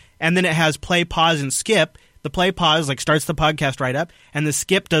seconds, and then it has play, pause, and skip. The play, pause, like, starts the podcast right up, and the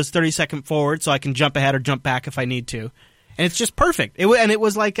skip does 30-second forward, so I can jump ahead or jump back if I need to. And it's just perfect. And it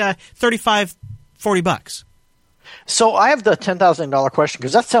was like $35-$40. So I have the $10,000 question,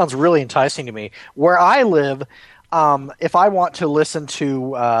 because that sounds really enticing to me. Where I live, if I want to listen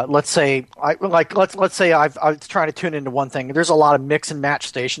to, let's say I was trying to tune into one thing. There's a lot of mix and match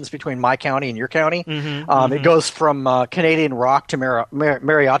stations between my county and your county. It goes from Canadian rock to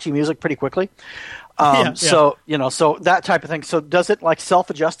mariachi music pretty quickly. So that type of thing. So does it like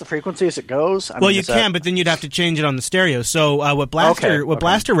self-adjust the frequency as it goes? You can, but then you'd have to change it on the stereo. So what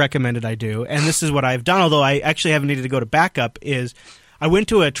Blaster recommended I do, and this is what I've done, although I actually haven't needed to go to backup, is I went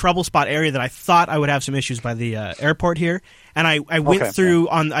to a trouble spot area that I thought I would have some issues by the airport here, and I went through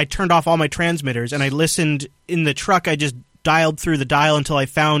I turned off all my transmitters, and I listened in the truck. I just dialed through the dial until I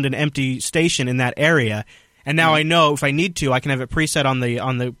found an empty station in that area. And now I know if I need to, I can have it preset on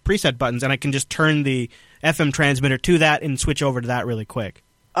the preset buttons, and I can just turn the FM transmitter to that and switch over to that really quick.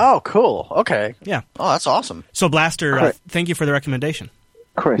 Oh, cool. Okay. Yeah. Oh, that's awesome. So, Blaster, thank you for the recommendation.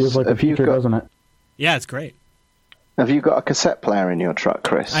 Chris, feels like a feature, doesn't it? Yeah, it's great. Have you got a cassette player in your truck,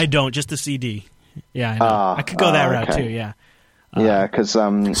 Chris? I don't, just a CD. Yeah, I know. I could go that route too. Yeah. Because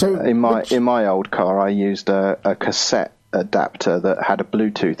in my old car, I used a cassette adapter that had a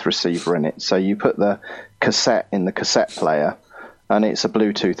Bluetooth receiver in it. So you put the cassette in the cassette player, and it's a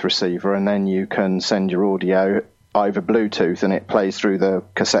Bluetooth receiver, and then you can send your audio over Bluetooth, and it plays through the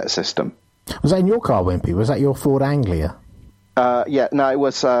cassette system. Was that in your car, Wimpy? Was that your Ford Anglia? Yeah, no, it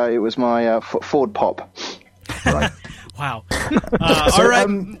was my Ford Pop. Right. Wow. All right.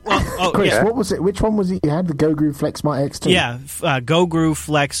 Chris, what was it? Which one was it you had? The Go Groove Flex Smart X2? Yeah, Go Groove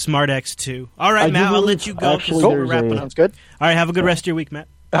Flex Smart X2. All right, Matt, I'll let you go. We're wrapping up. Sounds good. All right, have a good rest of your week, Matt.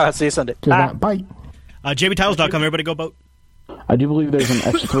 See you Sunday. Bye. JBTitles.com, everybody go boat. I do believe there's an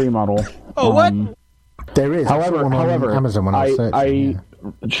X3 model. What? There is. However, on Amazon when I searched. I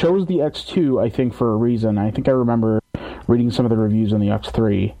chose the X2, I think, for a reason. I think I remember reading some of the reviews on the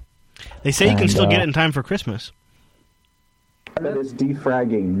X3. They say you can still get it in time for Christmas. But is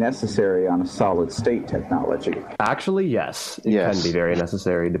defragging necessary on a solid-state technology? Actually, yes. It can be very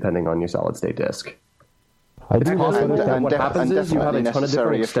necessary depending on your solid-state disk. It's possible that what happens is you have a ton of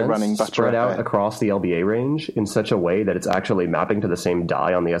different extents spread out across the LBA range in such a way that it's actually mapping to the same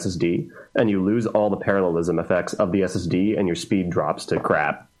die on the SSD, and you lose all the parallelism effects of the SSD, and your speed drops to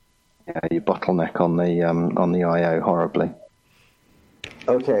crap. Yeah, you bottleneck on the I/O horribly.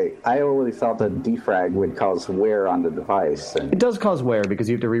 Okay, I always thought that defrag would cause wear on the device. It does cause wear because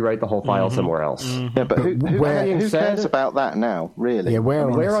you have to rewrite the whole file somewhere else. Yeah, but who cares about that now, really? Yeah, wear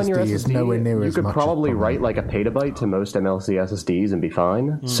on your SSD is nowhere near as much. You could probably write like a petabyte to most MLC SSDs and be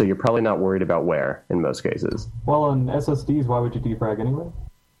fine, so you're probably not worried about wear in most cases. Well, on SSDs, why would you defrag anyway?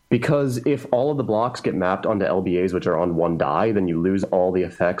 Because if all of the blocks get mapped onto LBAs, which are on one die, then you lose all the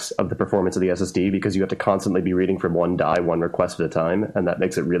effects of the performance of the SSD because you have to constantly be reading from one die, one request at a time, and that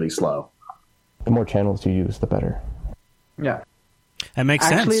makes it really slow. The more channels you use, the better. Yeah. That makes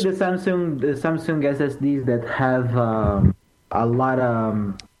sense. Actually, the Samsung SSDs that have a lot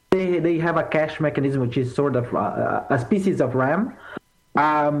of... They have a cache mechanism, which is sort of a species of RAM.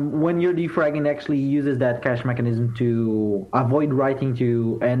 When you're defragging, it actually uses that cache mechanism to avoid writing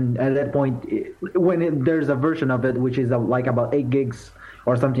to, and at that point, there's a version of it which is like about 8 gigs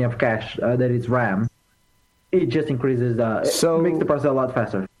or something of cache that is RAM, it just increases, it makes the process a lot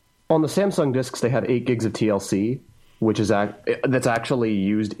faster. On the Samsung disks, they have 8 gigs of TLC, which is that's actually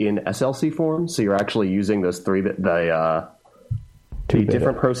used in SLC form, so you're actually using those the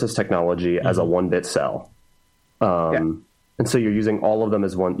different process technology as a 1-bit cell. And so you're using all of them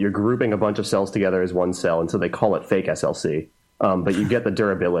as one. You're grouping a bunch of cells together as one cell, and so they call it fake SLC. But you get the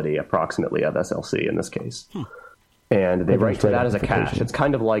durability approximately of SLC in this case. And they write to that as a cache. It's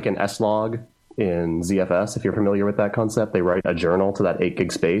kind of like an S-log in ZFS, if you're familiar with that concept. They write a journal to that 8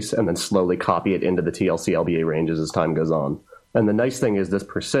 gig space and then slowly copy it into the TLC LBA ranges as time goes on. And the nice thing is this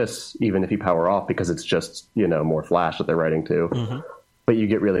persists even if you power off because it's just, more flash that they're writing to. Mm-hmm. But you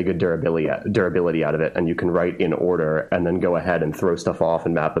get really good durability out of it, and you can write in order and then go ahead and throw stuff off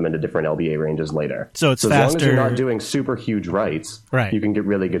and map them into different LBA ranges later. So it's faster. As long as you're not doing super huge writes, right, you can get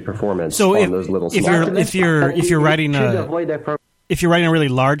really good performance on those little small. If you're writing a really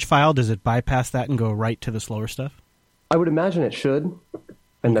large file, does it bypass that and go right to the slower stuff? I would imagine it should,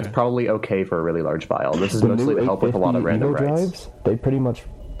 and that's probably okay for a really large file. This is mostly to help with a lot of random writes. Drives, they pretty much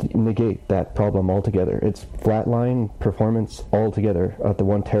negate that problem altogether. It's flatline performance altogether at the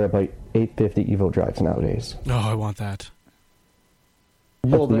 1 terabyte 850 Evo drives nowadays. Oh, I want that.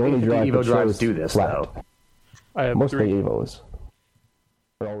 Well, the Evo drives do this, though. I have Most three. of the Evos.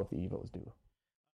 Or all of the Evos do.